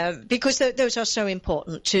 because those are so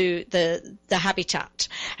important to the habitat.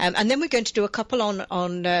 And then we're going to do a couple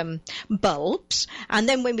on bulbs, and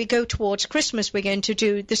then when we go towards Christmas, we're going to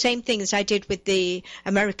do the same thing as I did with the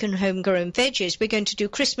American Homegrown Veggies. We're going to do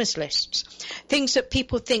Christmas lists, things that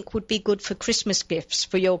people think would be good for Christmas gifts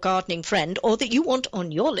for your gardening friend, or that you want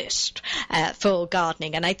on your list for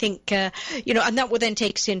gardening. And I think, and that will then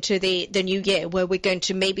take us into the new year, where we're going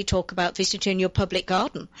to maybe talk about visiting your public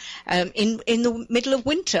garden in the middle of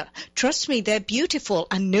winter. Trust me, they're beautiful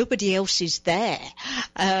and nobody else is there.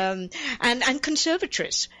 And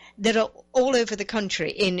conservatories that are all over the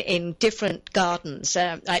country in different gardens,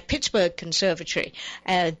 like Pittsburgh Conservatory,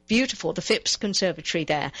 beautiful, the Phipps Conservatory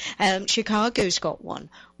there. Chicago's got one,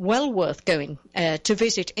 well worth going to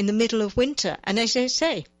visit in the middle of winter. And as I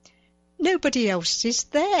say, nobody else is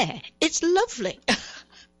there. It's lovely.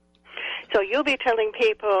 So you'll be telling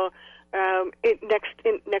people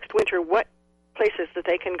next winter what places that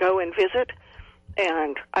they can go and visit,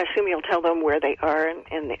 and I assume you'll tell them where they are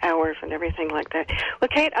and the hours and everything like that. Well,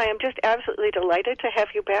 Kate, I am just absolutely delighted to have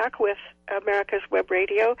you back with America's Web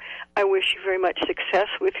Radio. I wish you very much success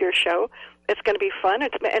with your show. It's going to be fun,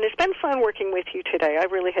 and it's been fun working with you today. I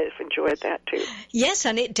really have enjoyed that, too. Yes,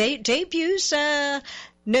 and it debuts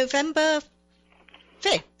November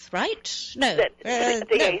 5th, right? No, the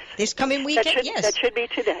 8th. This coming weekend, yes. That should be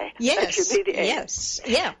today. Yes. That should be the 8th. Yes,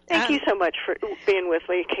 yeah. Thank you so much for being with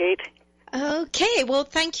me, Kate. Okay, well,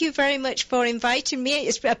 thank you very much for inviting me.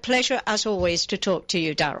 It's a pleasure, as always, to talk to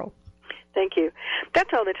you, Darryl. Thank you.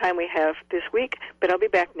 That's all the time we have this week, but I'll be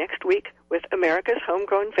back next week with America's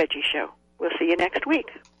Homegrown Veggie Show. We'll see you next week.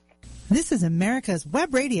 This is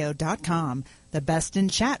America'sWebRadio.com, the best in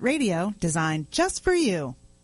chat radio designed just for you.